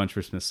 Wrote a bunch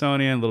for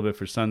Smithsonian, a little bit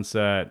for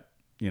Sunset,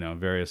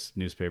 various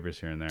newspapers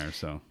here and there.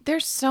 So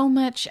there's so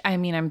much. I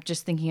mean, I'm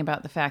just thinking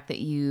about the fact that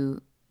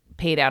you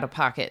paid out of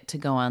pocket to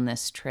go on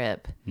this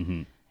trip.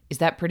 Mm-hmm. Is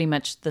that pretty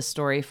much the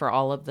story for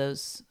all of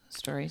those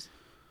stories?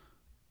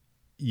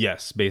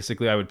 Yes,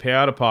 basically, I would pay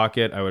out of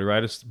pocket. I would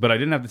write but I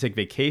didn't have to take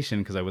vacation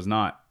because I was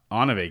not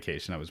on a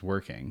vacation. I was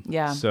working.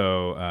 Yeah.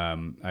 So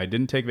I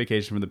didn't take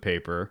vacation from the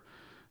paper,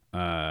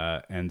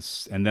 and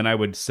then I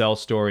would sell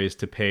stories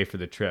to pay for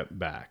the trip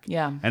back.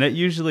 Yeah. And it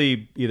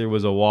usually either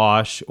was a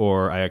wash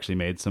or I actually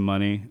made some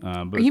money.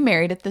 Are you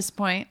married at this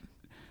point?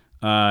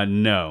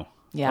 No.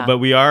 Yeah. But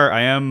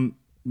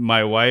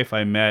my wife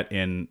I met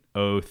in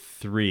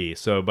 2003.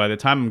 So by the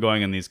time I'm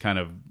going on these kind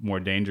of more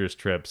dangerous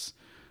trips,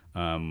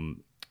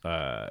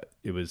 I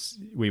was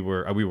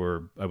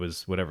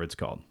whatever it's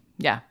called.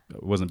 Yeah.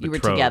 wasn't You were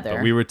betrothed, together.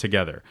 but we were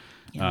together.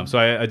 Yeah. So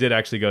I did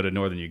actually go to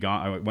northern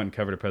Uganda. I went and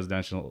covered a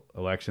presidential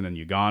election in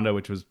Uganda,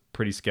 which was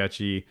pretty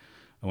sketchy.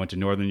 I went to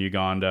northern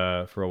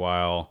Uganda for a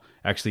while.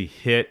 Actually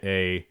hit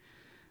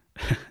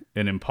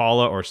an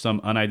impala or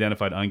some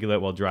unidentified ungulate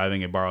while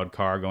driving a borrowed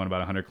car going about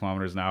 100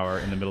 kilometers an hour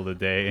in the middle of the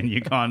day in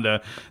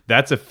Uganda.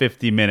 That's a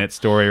 50-minute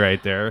story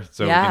right there.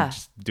 So we can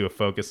just do a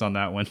focus on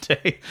that one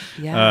day.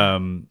 Yeah.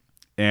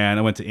 And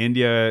I went to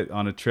India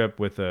on a trip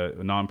with a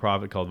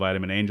nonprofit called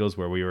Vitamin Angels,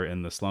 where we were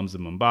in the slums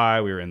of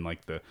Mumbai. We were in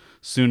like the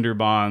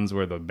Sundarbans,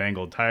 where the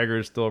Bengal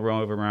tigers still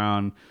roam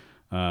around.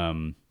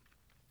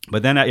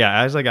 But then,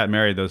 as I got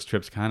married, those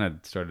trips kind of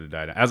started to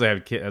die down. As I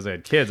had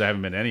kids, I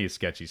haven't been to any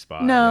sketchy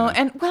spot. No,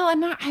 you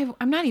know?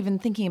 I'm not even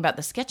thinking about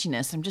the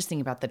sketchiness. I'm just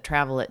thinking about the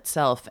travel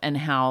itself and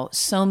how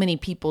so many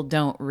people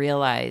don't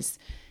realize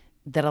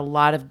that a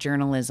lot of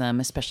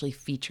journalism, especially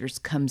features,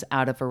 comes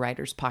out of a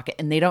writer's pocket,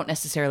 and they don't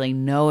necessarily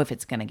know if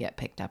it's going to get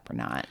picked up or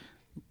not.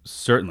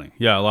 Certainly.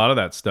 Yeah, a lot of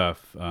that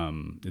stuff,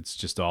 it's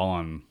just all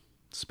on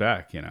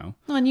spec, you know.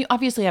 Well, and you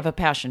obviously have a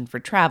passion for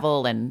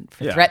travel and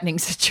for threatening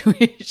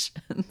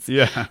situations.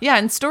 Yeah. Yeah,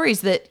 and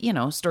stories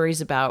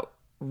about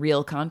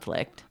real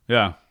conflict.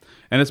 Yeah.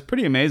 And it's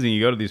pretty amazing.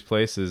 You go to these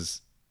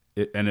places,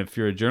 and if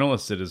you're a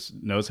journalist that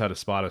knows how to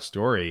spot a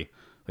story,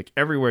 like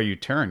everywhere you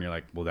turn, you're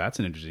like, well, that's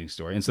an interesting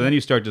story. And so then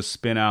you start to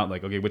spin out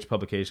like, okay, which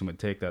publication would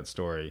take that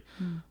story?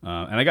 And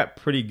I got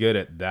pretty good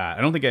at that.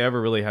 I don't think I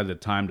ever really had the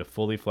time to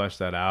fully flesh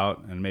that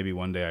out. And maybe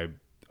one day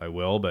I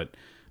will, but,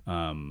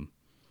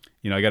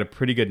 I got a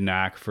pretty good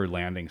knack for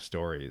landing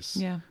stories.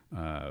 Yeah.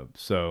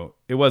 So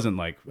it wasn't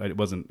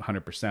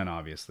 100%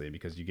 obviously,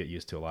 because you get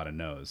used to a lot of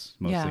no's,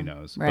 mostly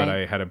no's. Right. But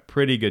I had a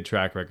pretty good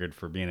track record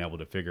for being able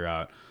to figure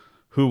out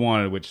who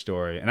wanted which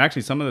story. And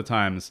actually some of the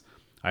times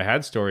I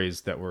had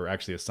stories that were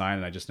actually assigned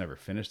and I just never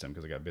finished them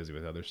because I got busy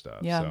with other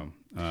stuff. Yeah.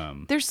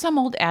 So, there's some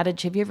old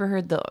adage. Have you ever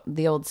heard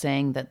the old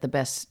saying that the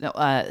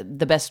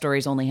best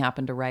stories only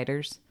happen to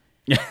writers?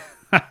 Yeah.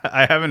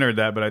 I haven't heard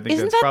that, but I think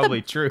that's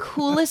probably true.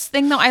 Coolest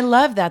thing though? I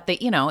love that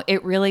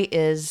it really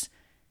is.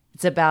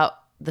 It's about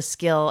the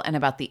skill and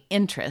about the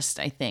interest,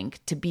 I think,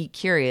 to be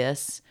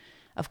curious.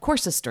 Of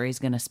course a story's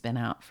going to spin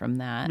out from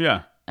that.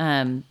 Yeah.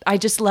 I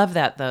just love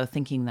that though,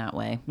 thinking that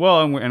way.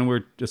 Well, and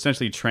we're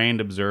essentially trained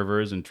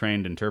observers and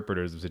trained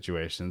interpreters of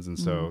situations. And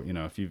so,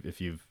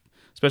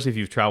 especially if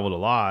you've traveled a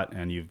lot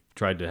and you've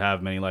tried to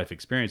have many life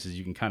experiences,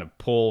 you can kind of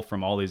pull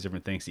from all these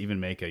different things to even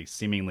make a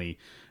seemingly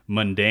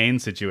mundane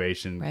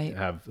situation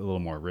have a little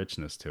more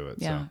richness to it.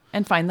 Yeah. So.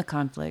 And find the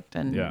conflict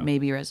and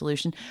maybe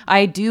resolution.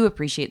 I do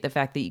appreciate the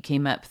fact that you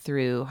came up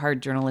through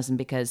hard journalism,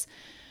 because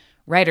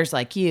writers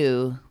like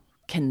you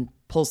can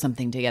pull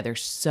something together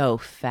so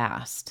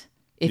fast.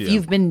 If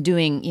you've been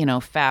doing,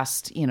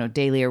 fast,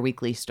 daily or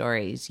weekly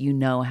stories, you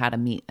know how to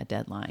meet a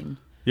deadline.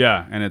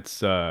 Yeah. And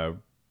it's, I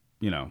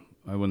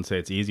wouldn't say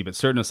it's easy, but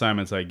certain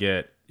assignments I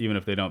get, even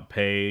if they don't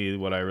pay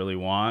what I really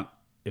want,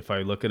 if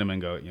I look at them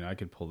and go, I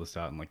could pull this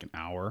out in like an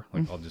hour,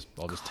 like I'll just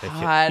take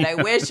it. God, I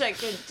wish I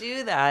could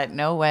do that.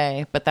 No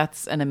way. But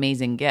that's an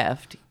amazing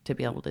gift to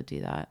be able to do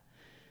that.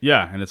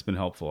 Yeah, and it's been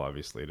helpful,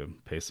 obviously, to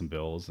pay some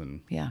bills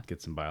and Yeah.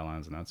 get some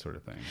bylines and that sort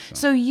of thing.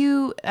 So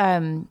you,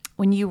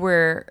 when you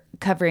were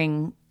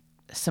covering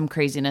some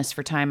craziness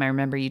for Time, I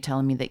remember you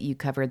telling me that you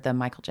covered the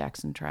Michael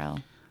Jackson trial.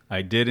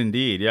 I did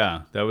indeed,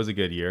 yeah. That was a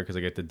good year because I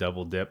get to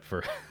double dip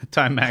for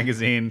Time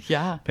Magazine,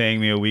 Yeah.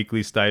 paying me a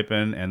weekly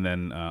stipend, and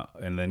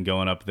then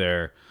going up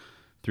there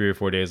 3 or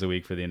 4 days a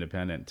week for the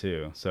Independent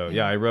too. So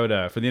yeah, I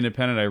wrote for the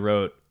Independent. I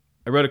wrote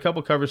a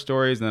couple cover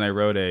stories, and then I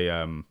wrote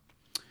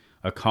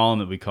a column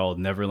that we called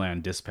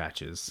Neverland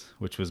Dispatches,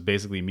 which was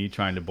basically me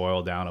trying to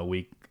boil down a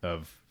week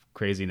of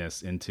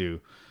craziness into,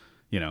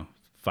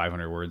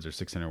 500 words or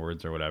 600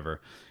 words or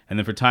whatever. And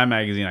then for Time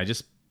Magazine,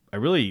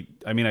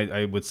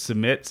 I would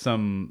submit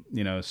some,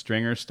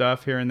 stringer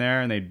stuff here and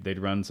there, and they'd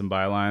run some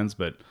bylines,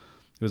 but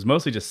it was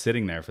mostly just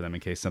sitting there for them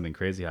in case something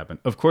crazy happened.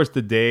 Of course,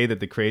 the day that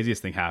the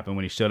craziest thing happened,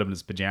 when he showed up in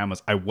his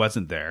pajamas, I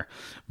wasn't there,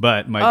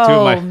 but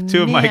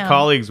two of my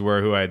colleagues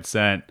were, who I had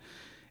sent,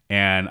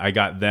 and I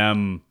got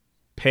them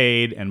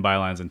paid and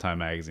bylines in Time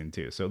Magazine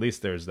too. So at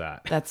least there's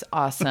that. That's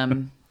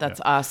awesome.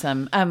 That's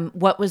awesome.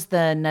 What was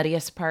the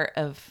nuttiest part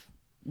of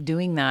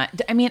doing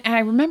that? I mean, I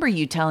remember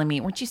you telling me,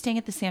 weren't you staying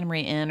at the Santa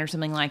Maria Inn or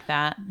something like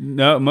that?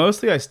 No,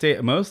 mostly I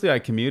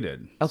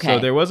commuted. Okay. So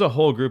there was a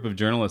whole group of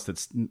journalists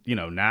that's,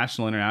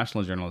 national,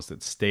 international journalists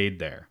that stayed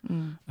there.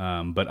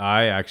 But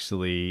I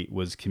actually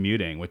was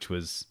commuting, which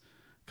was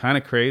kind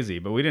of crazy,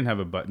 but we didn't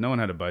have no one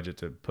had a budget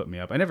to put me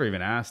up. I never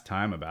even asked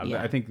Time about it.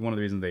 Yeah. I think one of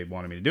the reasons they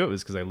wanted me to do it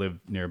was because I lived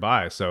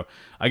nearby. So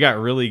I got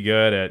really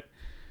good at,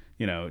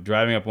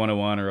 driving up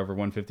 101 or over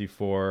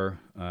 154.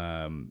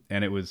 And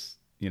it was,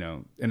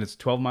 and it's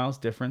 12 miles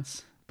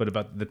difference, but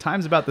about the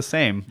time's about the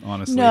same,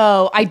 honestly.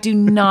 No, I do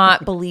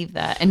not believe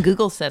that. And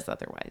Google says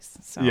otherwise.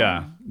 So.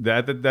 Yeah.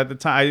 At the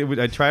time,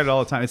 I tried it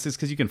all the time. It's just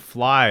because you can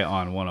fly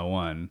on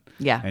 101.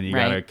 Yeah. And you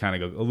got to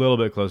kind of go a little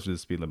bit closer to the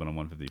speed limit on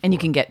 154. And you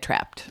can get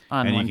trapped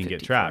on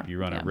 154. You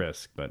run a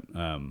risk. But,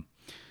 and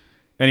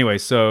anyway,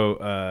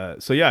 so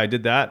yeah, I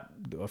did that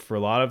for a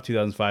lot of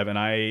 2005, and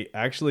I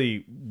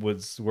actually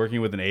was working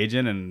with an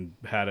agent and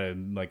had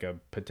a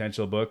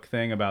potential book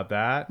thing about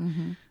that.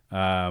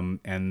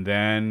 And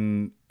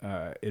then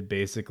it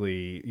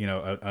basically,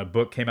 a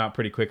book came out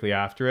pretty quickly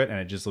after it, and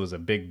it just was a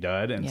big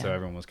dud, and so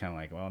everyone was kind of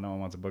like, well, no one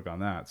wants a book on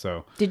that.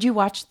 So did you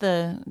watch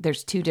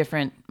there's 2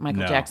 different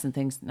Michael Jackson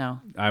things? No,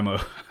 I'm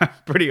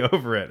pretty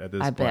over it at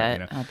this point.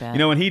 I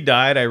bet. When he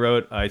died,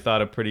 I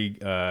thought a pretty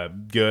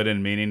good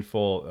and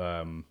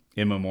meaningful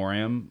in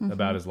memoriam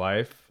about his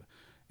life,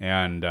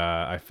 and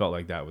I felt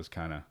like that was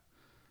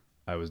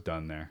I was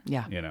done there.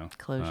 Yeah,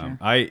 closure.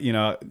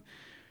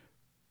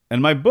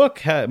 And my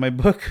book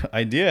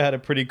idea had a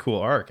pretty cool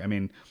arc. I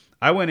mean,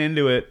 I went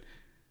into it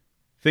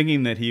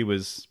thinking that he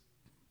was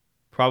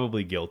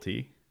probably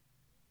guilty.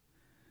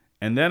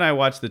 And then I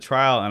watched the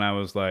trial and I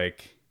was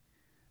like,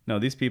 no,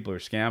 these people are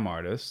scam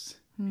artists.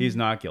 He's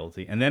not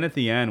guilty. And then at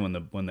the end,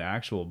 when the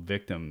actual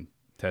victim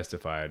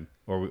testified,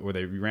 or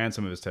they ran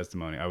some of his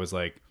testimony, I was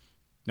like,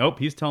 nope,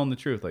 he's telling the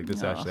truth. Like,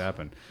 this actually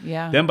happened.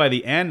 Yeah. Then by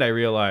the end, I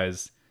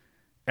realized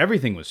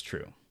everything was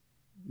true.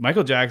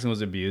 Michael Jackson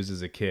was abused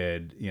as a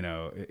kid,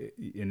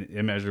 in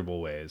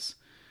immeasurable ways.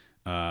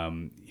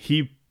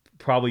 He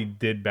probably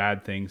did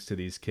bad things to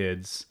these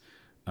kids,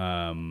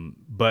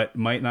 but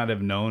might not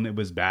have known it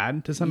was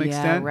bad to some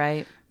extent.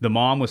 Right. The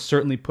mom was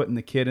certainly putting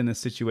the kid in this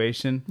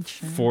situation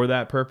for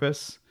that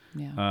purpose.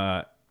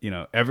 Yeah.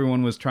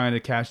 Everyone was trying to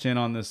cash in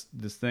on this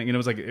thing. And it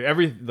was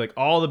like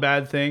all the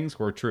bad things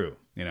were true.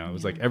 It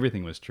was like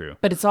everything was true.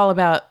 But it's all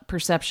about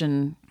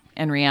perception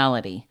and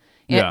reality.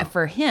 Yeah.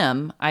 For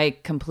him, I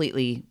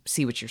completely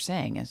see what you're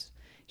saying is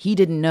he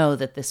didn't know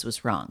that this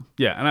was wrong.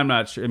 Yeah, and I'm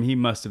not sure. I mean, he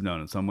must have known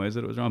in some ways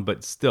that it was wrong,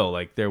 but still,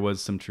 there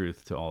was some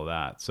truth to all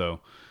that. So,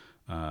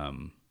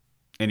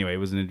 anyway, it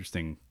was an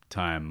interesting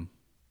time.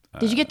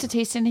 Did you get to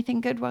taste anything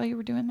good while you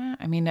were doing that?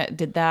 I mean,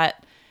 did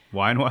that...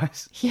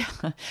 Wine-wise? Yeah.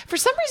 For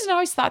some reason, I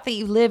always thought that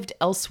you lived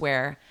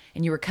elsewhere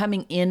and you were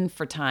coming in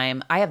for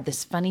time. I have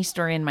this funny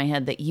story in my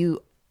head that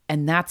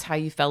and that's how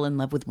you fell in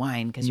love with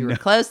wine, because you were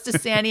close to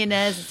Santa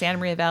Ynez and Santa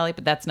Maria Valley,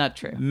 but that's not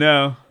true.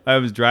 No, I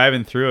was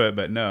driving through it,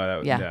 but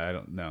no, I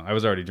don't know. I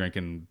was already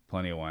drinking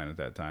plenty of wine at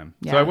that time.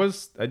 Yeah. So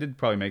I did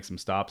probably make some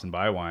stops and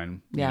buy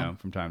wine,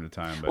 from time to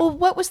time. But. Well,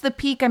 what was the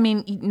peak? I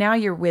mean, now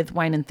you're with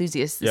Wine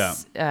Enthusiasts.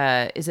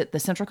 Yeah. Is it the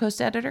Central Coast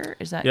editor?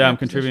 Is that? Yeah, I'm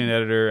contributing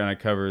editor, and I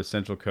cover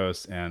Central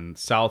Coast and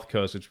South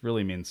Coast, which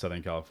really means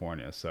Southern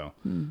California. So,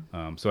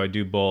 so I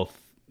do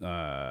both.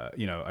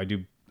 I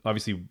do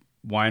obviously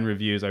wine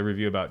reviews. I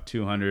review about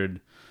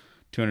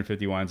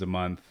 250 wines a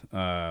month.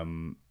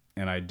 And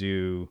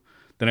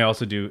then I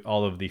also do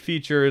all of the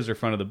features or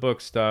front of the book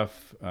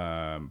stuff,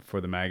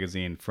 for the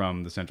magazine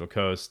from the Central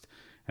Coast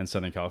and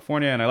Southern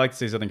California. And I like to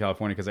say Southern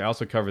California because I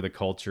also cover the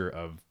culture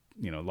of,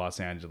 Los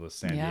Angeles,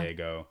 San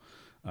Diego,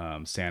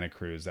 Santa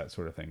Cruz, that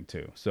sort of thing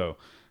too. So,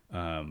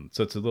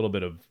 so it's a little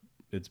bit of,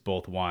 it's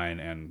both wine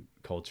and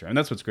culture. And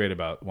that's what's great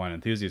about Wine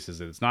Enthusiasts is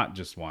that it's not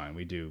just wine.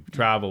 We do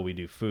travel, we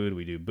do food,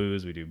 we do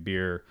booze, we do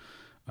beer,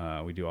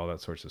 we do all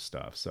that sorts of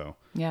stuff. So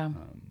yeah.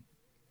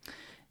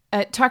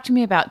 Talk to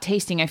me about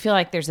tasting. I feel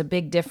like there's a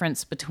big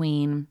difference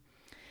between,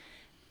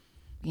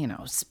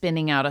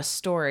 spinning out a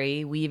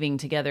story, weaving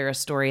together a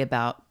story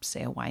about,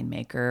 say, a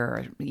winemaker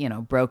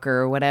or, broker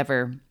or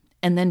whatever,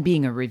 and then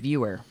being a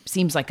reviewer.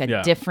 Seems like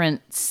a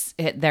difference.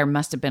 There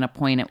must have been a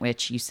point at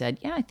which you said,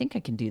 yeah, I think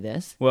I can do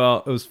this.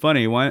 Well, it was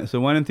funny. One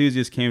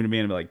enthusiast came to me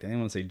and I want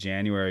to say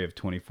January of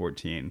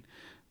 2014.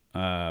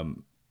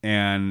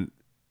 And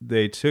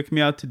they took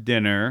me out to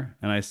dinner,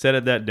 and I said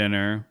at that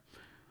dinner,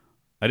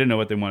 I didn't know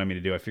what they wanted me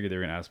to do. I figured they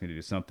were going to ask me to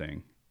do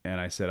something. And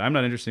I said, I'm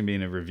not interested in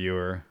being a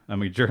reviewer.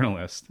 I'm a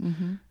journalist.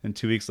 Mm-hmm. And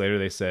 2 weeks later,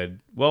 they said,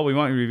 well, we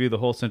want you to review the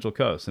whole Central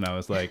Coast. And I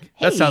was like,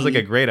 that sounds like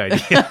a great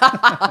idea.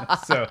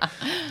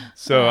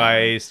 So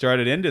I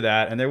started into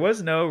that. And there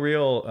was no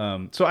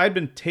real... so I'd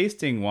been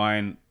tasting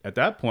wine at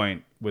that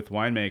point with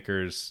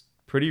winemakers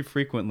pretty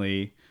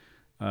frequently.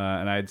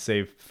 And I'd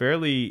say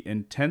fairly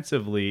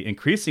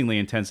increasingly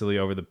intensively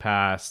over the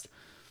past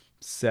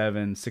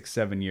 7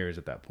 years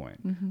at that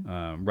point.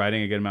 Mm-hmm.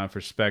 Writing a good amount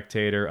for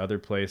Spectator, other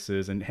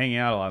places, and hanging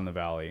out a lot in the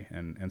Valley.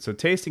 And so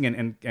tasting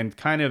and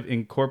kind of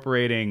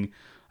incorporating,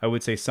 I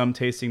would say, some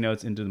tasting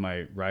notes into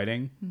my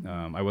writing.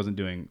 Mm-hmm. I wasn't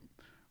doing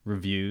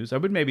reviews. I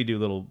would maybe do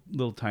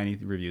little tiny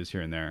reviews here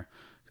and there.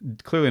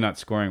 Clearly not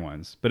scoring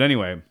ones. But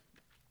anyway,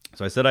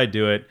 so I said I'd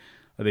do it.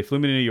 They flew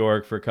me to New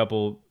York for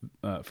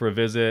for a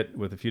visit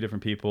with a few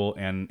different people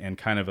and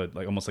kind of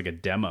almost like a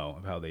demo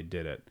of how they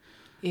did it.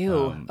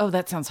 Ew.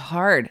 That sounds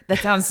hard. That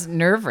sounds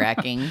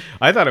nerve-wracking.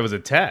 I thought it was a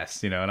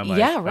test, and I'm like,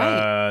 yeah,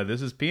 right.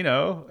 This is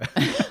Pinot.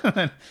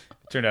 It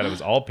turned out it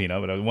was all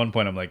Pinot, but at one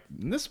point I'm like,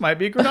 this might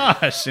be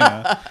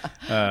Grenache,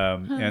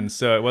 and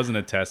so it wasn't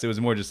a test. It was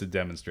more just a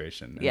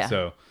demonstration. And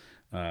so,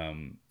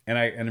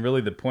 and really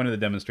the point of the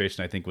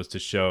demonstration, I think, was to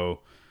show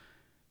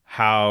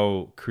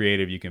how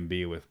creative you can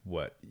be with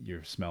what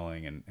you're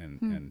smelling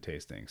and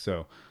tasting.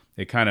 So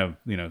it kind of,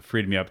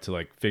 freed me up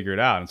to figure it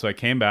out. And so I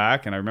came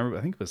back, and I remember,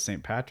 I think it was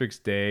St. Patrick's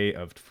Day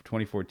of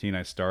 2014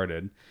 I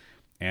started,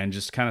 and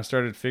just kind of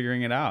started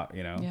figuring it out,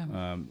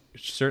 Yeah.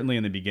 Certainly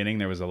in the beginning,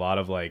 there was a lot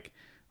of like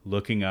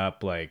looking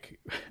up like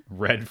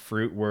red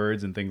fruit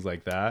words and things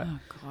like that. Oh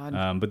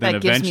God. But then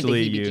That gives me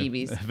eventually the you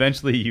heebie-jeebies.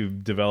 eventually you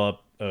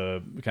develop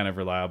a kind of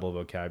reliable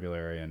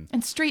vocabulary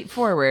And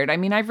straightforward. I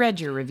mean, I've read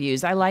your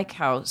reviews. I like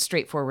how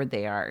straightforward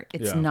they are.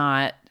 It's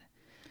not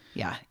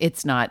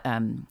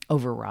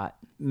overwrought.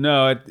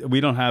 No,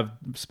 we don't have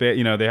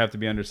space. They have to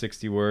be under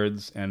 60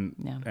 words, and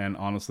Yeah. and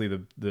honestly,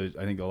 the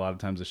I think a lot of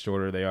times the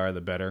shorter they are,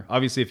 the better.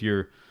 Obviously, if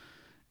you're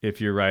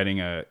giving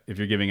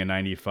a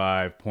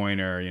 95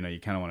 pointer, you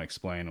kind of want to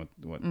explain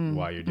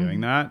why you're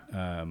doing that.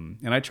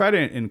 And I try to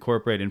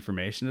incorporate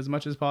information as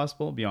much as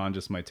possible beyond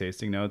just my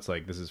tasting notes.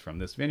 Like, this is from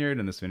this vineyard,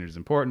 and this vineyard is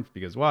important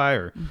because Y,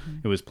 or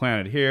it was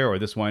planted here, or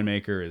this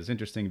winemaker is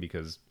interesting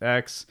because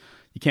X.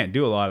 You can't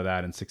do a lot of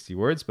that in 60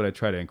 words, but I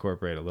try to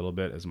incorporate a little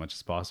bit as much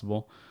as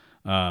possible.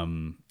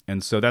 And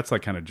so that's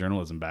like kind of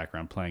journalism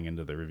background playing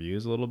into the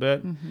reviews a little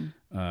bit.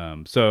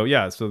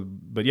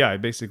 I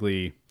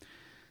basically,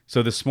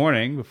 so this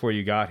morning before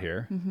you got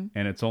here,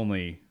 and it's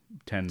only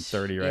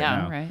 10:30 right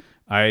now. Right.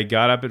 I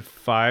got up at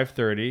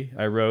 5:30.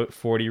 I wrote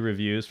 40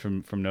 reviews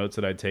from notes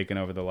that I'd taken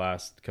over the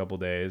last couple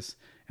days,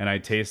 and I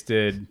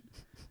tasted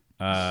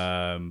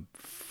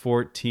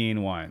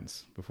 14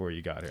 wines before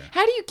you got here.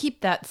 How do you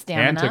keep that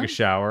stamina? And took a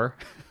shower.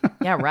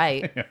 Yeah,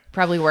 right.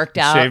 Probably worked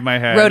out. Shaved my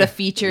head. Wrote a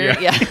feature.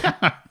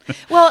 Yeah.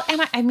 Well,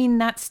 and I mean,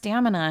 that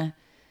stamina.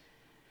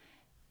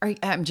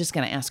 I'm just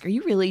going to ask, are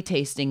you really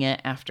tasting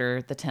it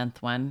after the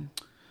 10th one?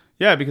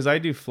 Yeah, because I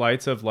do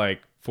flights of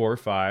like 4 or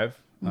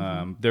 5.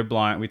 They're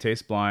blind. We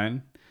taste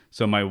blind.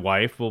 So my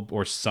wife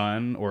or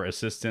son or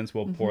assistants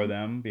will pour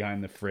them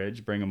behind the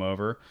fridge, bring them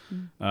over.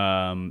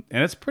 And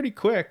it's pretty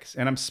quick.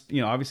 And I'm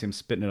obviously I'm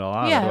spitting it all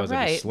out. Yeah, otherwise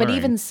I'd be right. But slurring.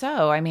 even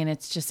so, I mean,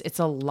 it's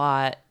a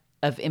lot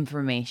of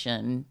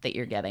information that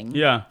you're getting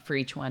for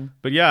each one.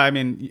 But yeah, I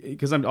mean,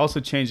 because I'm also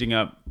changing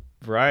up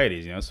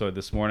varieties, So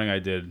this morning I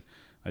did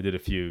a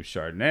few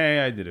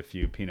Chardonnay, I did a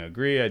few Pinot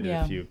Gris, I did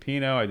a few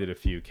Pinot, I did a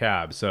few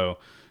Cab. So,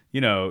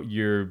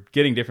 you're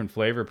getting different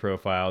flavor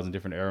profiles and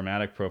different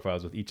aromatic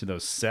profiles with each of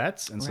those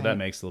sets. And so that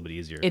makes it a little bit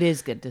easier. It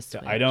is good to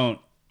switch.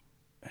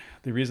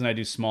 The reason I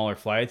do smaller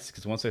flights is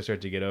because once I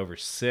start to get over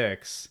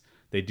 6,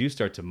 they do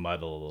start to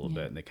muddle a little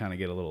bit, and they kind of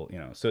get a little,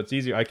 so it's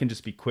easier. I can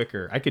just be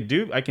quicker. I can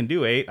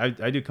do 8.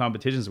 I do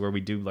competitions where we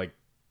do like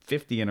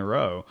 50 in a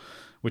row,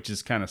 which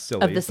is kind of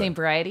silly. Of the same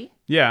variety?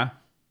 Yeah.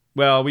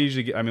 Well, we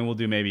usually we'll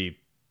do maybe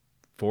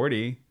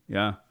 40.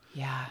 Yeah.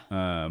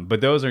 Yeah.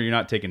 But those you're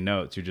not taking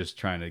notes. You're just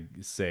trying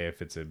to say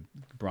if it's a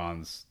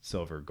bronze,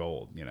 silver,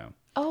 gold,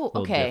 Oh, a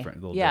little okay. different,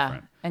 a little yeah.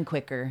 different. And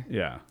quicker.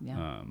 Yeah.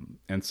 Yeah.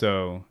 And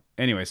so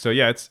anyway, so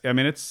yeah, it's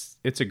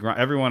a grind.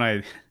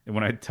 Everyone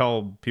when I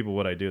tell people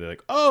what I do, they're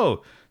like,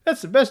 "Oh,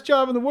 that's the best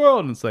job in the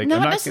world." And it's like,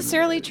 not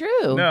necessarily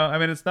true. No, I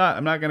mean, it's not.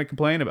 I'm not going to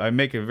complain about. I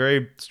make a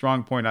very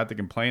strong point not to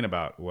complain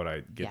about what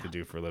I get to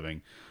do for a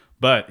living.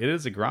 But it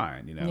is a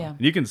grind, Yeah.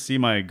 You can see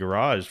my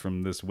garage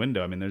from this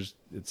window. I mean, it's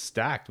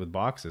stacked with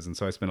boxes. And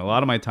so I spend a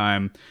lot of my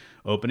time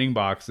opening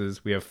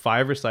boxes. We have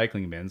 5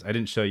 recycling bins. I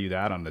didn't show you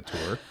that on the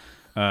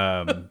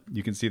tour.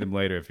 You can see them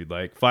later if you'd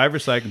like. 5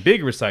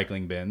 big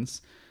recycling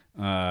bins.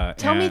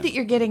 Tell me that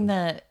you're getting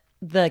the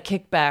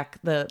kickback,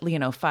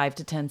 the 5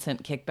 to 10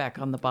 cent kickback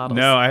on the bottles.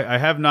 No, I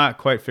have not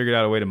quite figured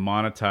out a way to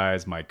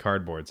monetize my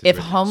cardboard situation.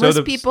 If homeless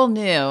people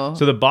knew.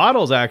 So the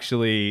bottles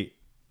actually,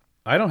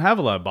 I don't have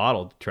a lot of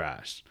bottled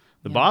trash.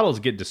 The bottles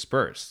get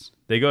dispersed.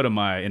 They go to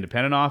my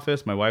independent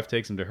office. My wife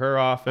takes them to her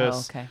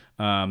office. Oh,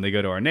 okay. They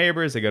go to our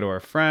neighbors. They go to our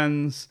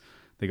friends.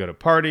 They go to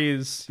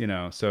parties.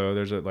 So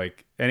there's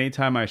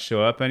anytime I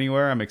show up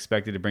anywhere, I'm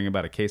expected to bring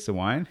about a case of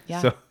wine.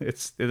 Yeah.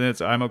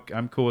 So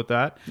I'm cool with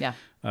that. Yeah.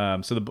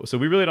 So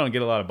we really don't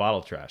get a lot of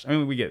bottle trash. I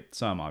mean, we get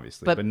some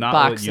obviously, but not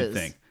boxes. what you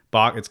think.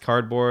 It's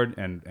cardboard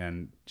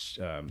and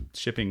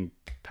shipping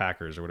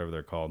packers or whatever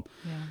they're called.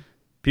 Yeah.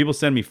 People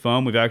send me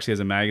foam. We've actually,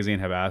 as a magazine,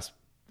 have asked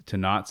to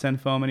not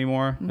send foam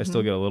anymore. I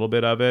still get a little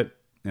bit of it.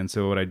 And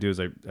so what I do is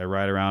I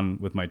ride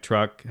around with my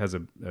truck, has a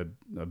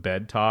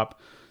bed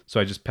top. So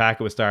I just pack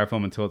it with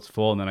styrofoam until it's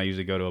full. And then I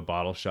usually go to a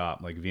bottle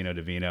shop like Vino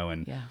di Vino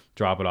and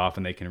drop it off,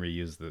 and they can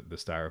reuse the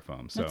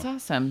styrofoam. So That's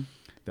awesome.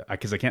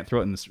 Because I can't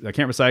throw it I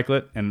can't recycle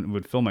it, and it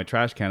would fill my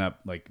trash can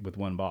up like with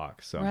one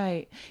box. So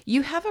Right.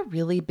 You have a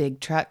really big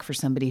truck for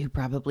somebody who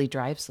probably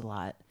drives a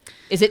lot.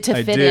 Is it to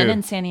I fit do.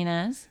 in San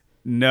Ynez?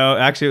 No,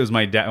 actually, it was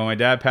my dad. When my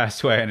dad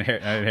passed away, I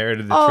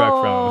inherited the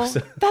truck from him.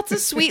 So. That's a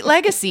sweet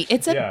legacy.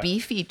 It's a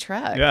beefy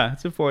truck. Yeah,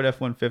 it's a Ford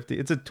F-150.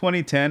 It's a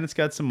 2010. It's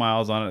got some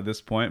miles on it at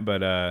this point,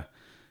 but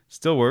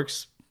still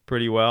works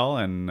pretty well.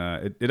 And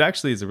it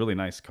actually is a really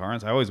nice car.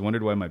 And I always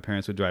wondered why my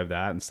parents would drive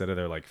that instead of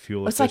their like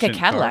fuel. It's like a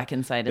Cadillac car.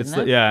 inside,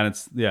 isn't it? Yeah, and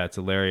it's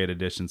a Lariat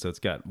edition, so it's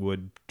got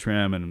wood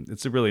trim, and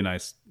it's a really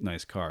nice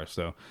car.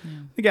 So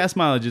the gas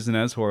mileage isn't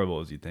as horrible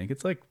as you think.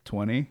 It's like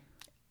 20.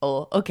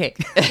 Oh, okay.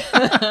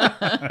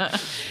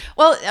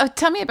 Well,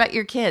 tell me about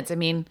your kids. I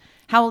mean,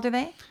 how old are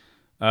they?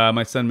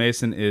 My son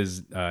Mason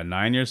is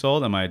 9 years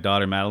old, and my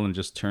daughter Madeline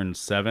just turned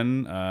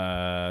 7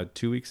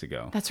 2 weeks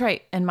ago. That's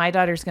right. And my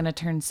daughter's going to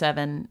turn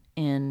 7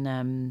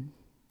 in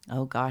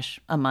Oh gosh,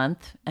 a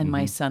month, and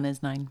my son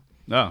is 9.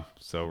 Oh,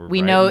 so we're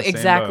We right know in the same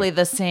exactly boat.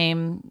 the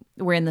same.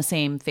 We're in the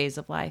same phase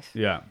of life.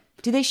 Yeah.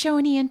 Do they show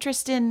any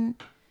interest in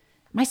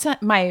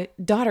my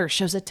daughter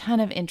shows a ton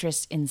of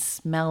interest in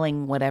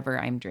smelling whatever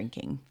I'm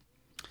drinking.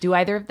 Do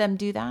either of them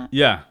do that?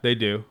 Yeah, they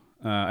do.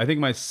 I think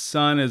my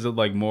son is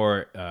like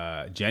more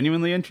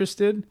genuinely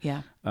interested.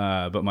 Yeah.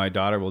 But my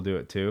daughter will do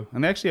it too,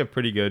 and they actually have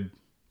pretty good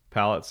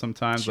palates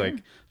sometimes. Sure.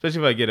 Like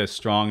especially if I get a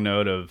strong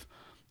note of,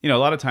 a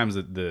lot of times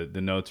the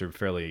notes are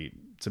fairly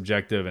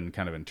subjective and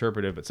kind of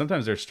interpretive, but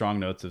sometimes there's strong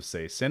notes of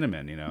say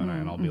cinnamon,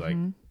 and I'll be like,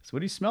 so what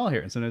do you smell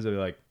here? And sometimes they'll be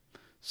like,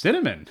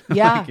 cinnamon.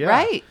 Yeah, Like,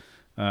 right.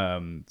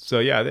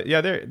 So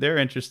they're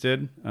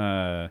interested.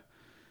 I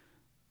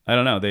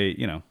don't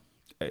know.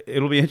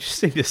 It'll be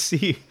interesting to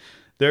see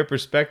their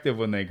perspective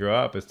when they grow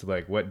up as to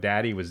like what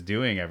daddy was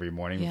doing every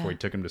morning before he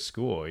took him to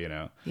school,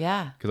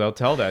 Yeah. Because I'll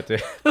tell that to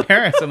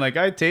parents. I'm like,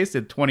 I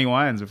tasted 20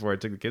 wines before I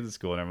took the kids to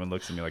school, and everyone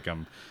looks at me like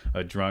I'm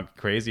a drunk,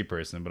 crazy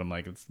person. But I'm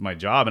like, it's my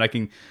job,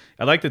 and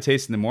I like to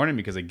taste in the morning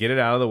because I get it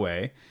out of the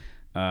way,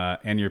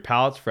 and your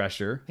palate's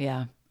fresher.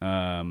 Yeah.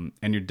 And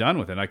you're done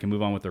with it. I can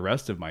move on with the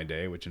rest of my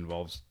day, which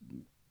involves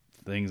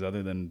things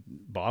other than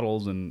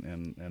bottles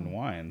and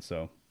wine.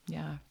 So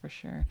Yeah, for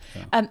sure.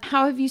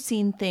 How have you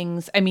seen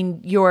things? I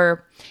mean,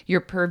 your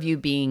purview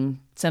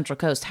being Central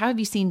Coast, how have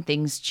you seen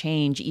things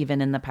change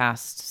even in the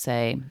past,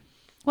 say,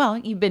 well,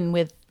 you've been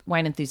with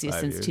Wine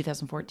Enthusiasts 5 since years.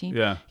 2014.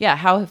 Yeah. Yeah.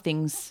 How have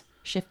things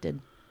shifted?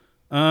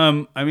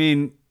 I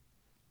mean,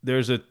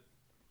 there's a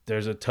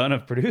ton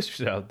of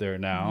producers out there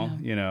now.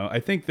 I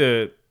think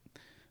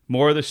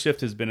more of the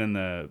shift has been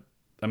the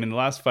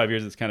last 5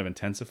 years it's kind of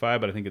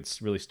intensified, but I think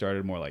it's really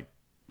started more like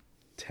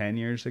 10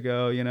 years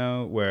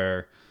ago,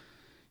 where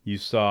you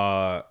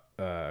saw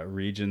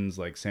regions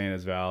like San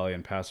Ynez Valley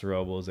and Paso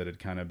Robles that had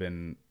kind of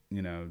been,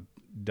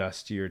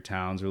 dustier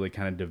towns really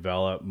kind of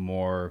develop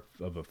more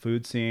of a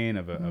food scene,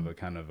 of a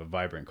kind of a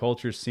vibrant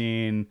culture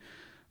scene.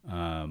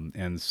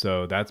 And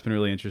so that's been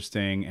really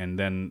interesting. And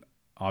then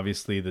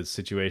obviously the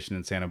situation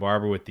in Santa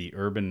Barbara with the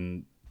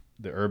urban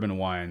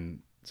wine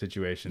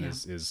situation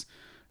is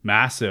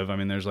massive. I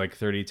mean, there's like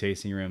 30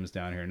 tasting rooms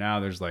down here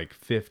now. There's like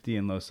 50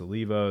 in Los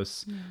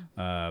Olivos.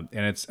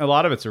 And it's a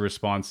lot of it's a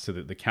response to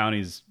the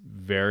county's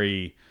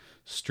very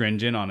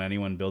stringent on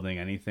anyone building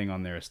anything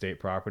on their estate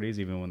properties,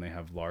 even when they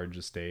have large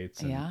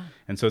estates.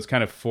 And so it's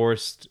kind of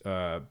forced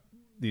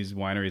these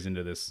wineries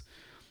into this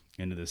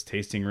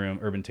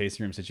urban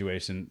tasting room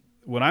situation.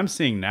 What I'm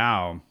seeing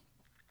now,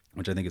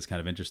 which I think is kind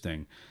of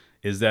interesting,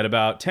 is that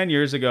about 10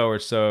 years ago or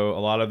so, a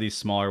lot of these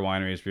smaller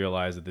wineries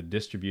realized that the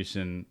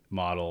distribution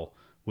model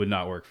would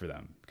not work for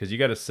them, because you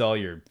got to sell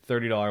your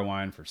 $30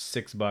 wine for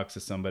 $6 to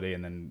somebody,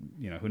 and then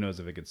who knows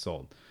if it gets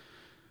sold.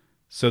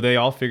 So they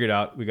all figured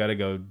out we got to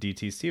go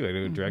DTC, we got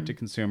to go direct to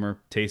consumer.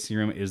 Tasting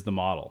room is the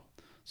model.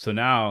 So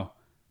now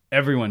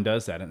everyone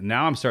does that, and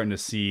now I'm starting to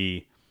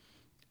see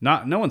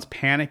no one's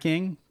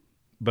panicking,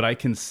 but I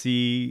can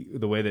see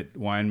the way that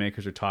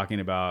winemakers are talking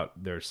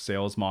about their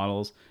sales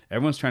models.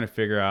 Everyone's trying to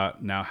figure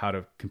out now how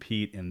to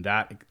compete in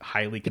that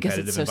highly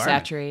competitive because it's so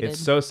environment. saturated. It's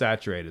so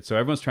saturated. So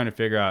everyone's trying to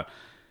figure out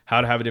how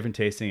to have a different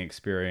tasting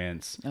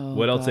experience,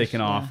 what else they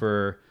can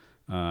offer.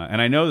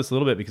 And I know this a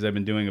little bit because I've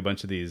been doing a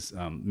bunch of these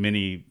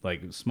mini,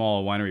 like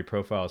small winery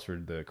profiles for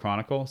the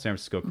Chronicle, San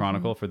Francisco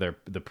Chronicle, for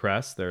the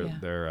press, their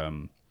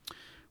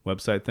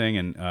website thing.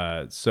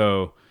 And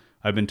so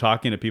I've been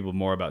talking to people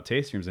more about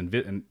tasting rooms,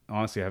 and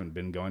honestly, I haven't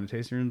been going to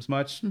tasting rooms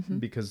much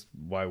because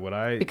why would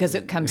I? Because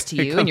it comes to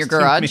you in your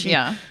garage.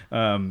 Yeah.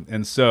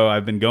 And so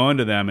I've been going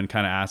to them and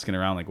kind of asking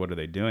around, like, what are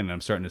they doing? And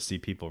I'm starting to see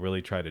people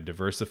really try to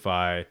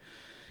diversify.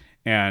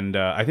 And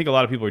I think a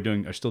lot of people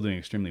are still doing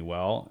extremely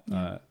well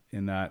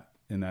in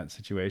that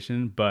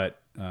situation.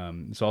 But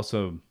it's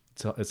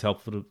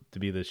helpful to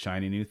be the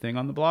shiny new thing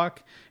on the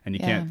block, and you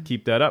can't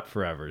keep that up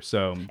forever.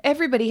 So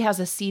everybody has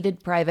a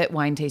seated private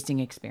wine tasting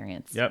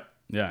experience. Yep.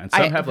 Yeah. And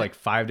some have like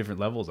 5 different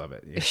levels of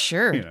it.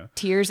 Sure.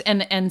 Tiers.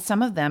 And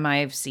some of them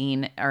I've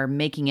seen are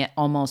making it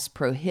almost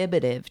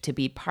prohibitive to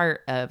be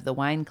part of the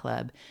wine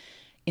club,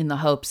 in the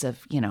hopes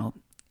of,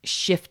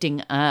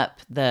 shifting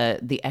up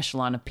the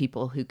echelon of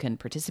people who can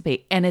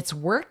participate. And it's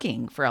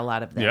working for a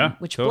lot of them,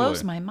 which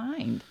blows my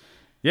mind.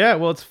 Yeah.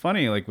 Well, it's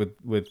funny, like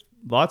with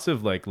lots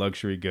of like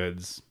luxury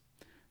goods,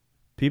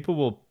 people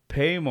will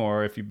pay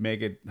more if you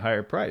make it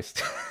higher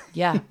priced.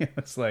 Yeah.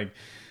 It's like,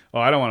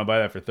 oh, I don't want to buy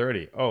that for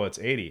 30. Oh, it's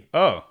 80.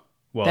 Oh,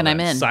 well, then I'm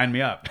in. Sign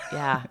me up.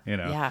 Yeah.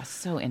 Yeah.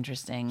 So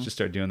interesting. Just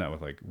start doing that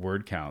with like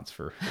word counts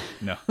for,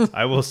 no,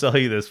 I will sell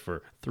you this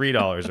for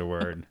 $3 a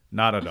word,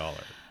 not $1.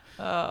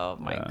 Oh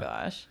my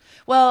gosh.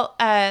 Well,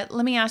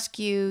 let me ask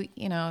you,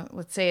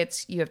 let's say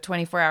you have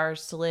 24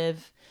 hours to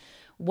live.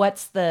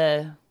 What's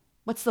the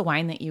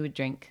wine that you would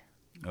drink?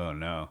 Oh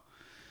no.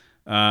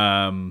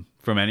 From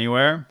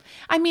anywhere?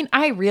 I mean,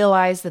 I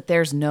realize that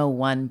there's no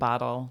one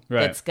bottle right.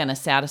 that's going to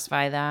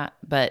satisfy that,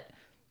 but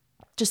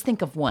just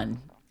think of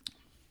one.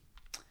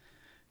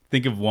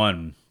 Think of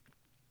one.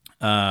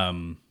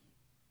 Well,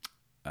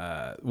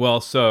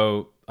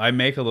 so I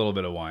make a little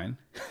bit of wine.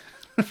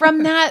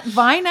 From that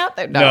vine out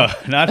there? No,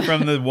 not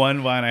from the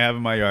one vine I have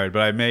in my yard.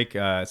 But I make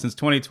since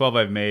 2012.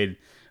 I've made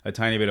a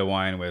tiny bit of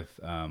wine with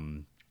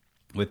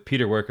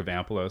Peter Work of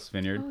Ampelos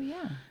Vineyard. Oh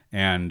yeah.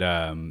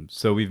 And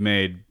so we've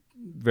made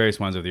various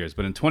wines over the years.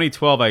 But in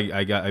 2012,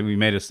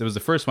 it was the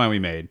first wine we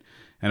made,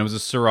 and it was a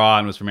Syrah,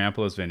 and it was from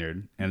Ampelos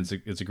Vineyard, and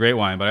it's a great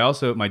wine.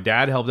 But my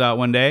dad helped out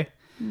one day,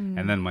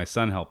 and then my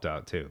son helped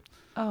out too.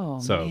 Oh,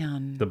 so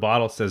man. The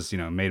bottle says,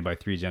 made by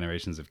 3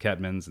 generations of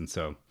Kettmans. And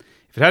so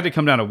if it had to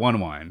come down to one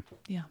wine,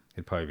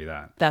 it'd probably be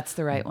that. That's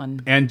the right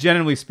one. And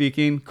generally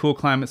speaking, cool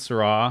climate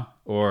Syrah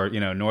or,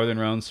 Northern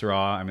Rhone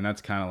Syrah, I mean,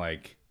 that's kind of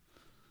like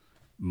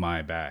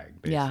my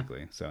bag,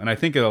 basically. So, and I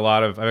think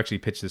I've actually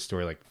pitched this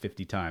story like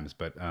 50 times,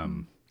 but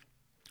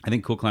I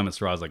think cool climate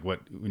Syrah is like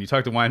when you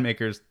talk to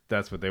winemakers,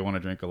 that's what they want to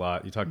drink a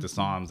lot. You talk to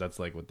Soms, that's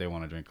like what they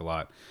want to drink a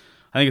lot.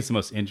 I think it's the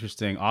most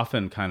interesting,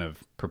 often kind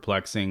of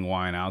perplexing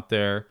wine out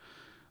there.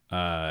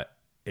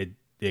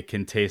 It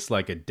can taste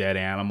like a dead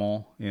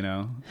animal,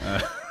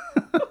 I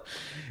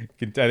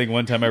think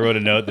one time I wrote a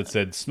note that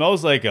said,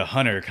 "Smells like a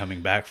hunter coming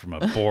back from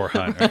a boar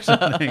hunt," or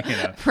something.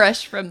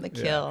 Fresh from the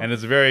kill. Yeah. And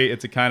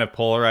it's a kind of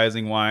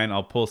polarizing wine.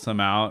 I'll pull some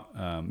out.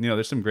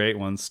 There's some great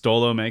ones.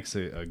 Stolo makes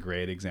a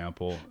great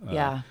example.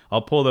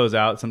 I'll pull those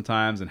out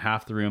sometimes, and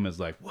half the room is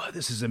like, "Whoa,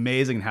 this is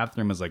amazing!" And half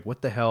the room is like,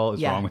 "What the hell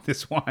is wrong with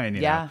this wine?"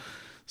 You know?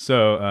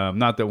 So,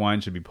 not that wine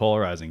should be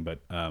polarizing,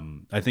 but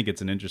I think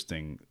it's an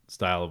interesting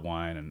style of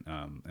wine,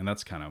 and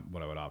that's kind of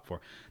what I would opt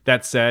for.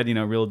 That said,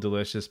 real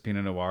delicious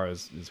Pinot Noir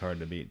is hard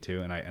to beat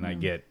too, and I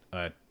get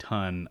a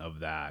ton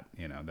of that.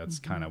 That's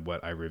kind of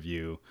what I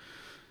review.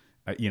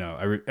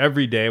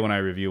 Every day when I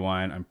review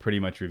wine, I'm pretty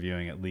much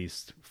reviewing at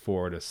least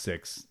 4 to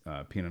 6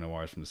 Pinot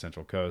Noirs from the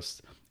Central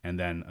Coast, and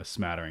then a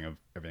smattering of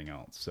everything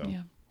else. So,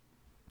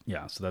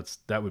 so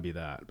that would be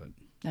that. But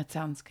that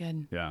sounds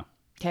good. Yeah.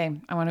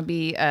 Okay, I want to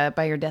be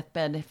by your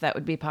deathbed if that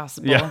would be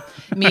possible. Yeah.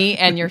 Me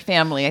and your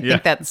family. I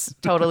think that's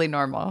totally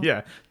normal.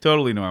 Yeah,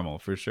 totally normal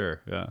for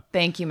sure. Yeah.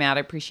 Thank you, Matt. I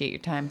appreciate your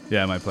time.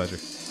 Yeah, my pleasure.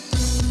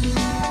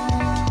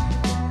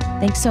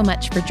 Thanks so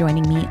much for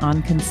joining me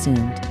on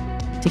Consumed.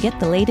 To get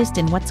the latest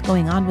in what's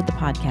going on with the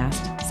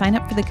podcast, sign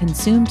up for the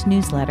Consumed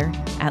newsletter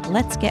at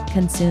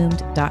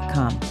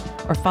letsgetconsumed.com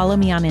or follow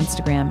me on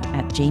Instagram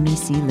at Jamie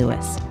C.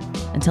 Lewis.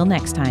 Until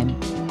next time,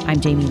 I'm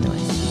Jamie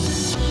Lewis.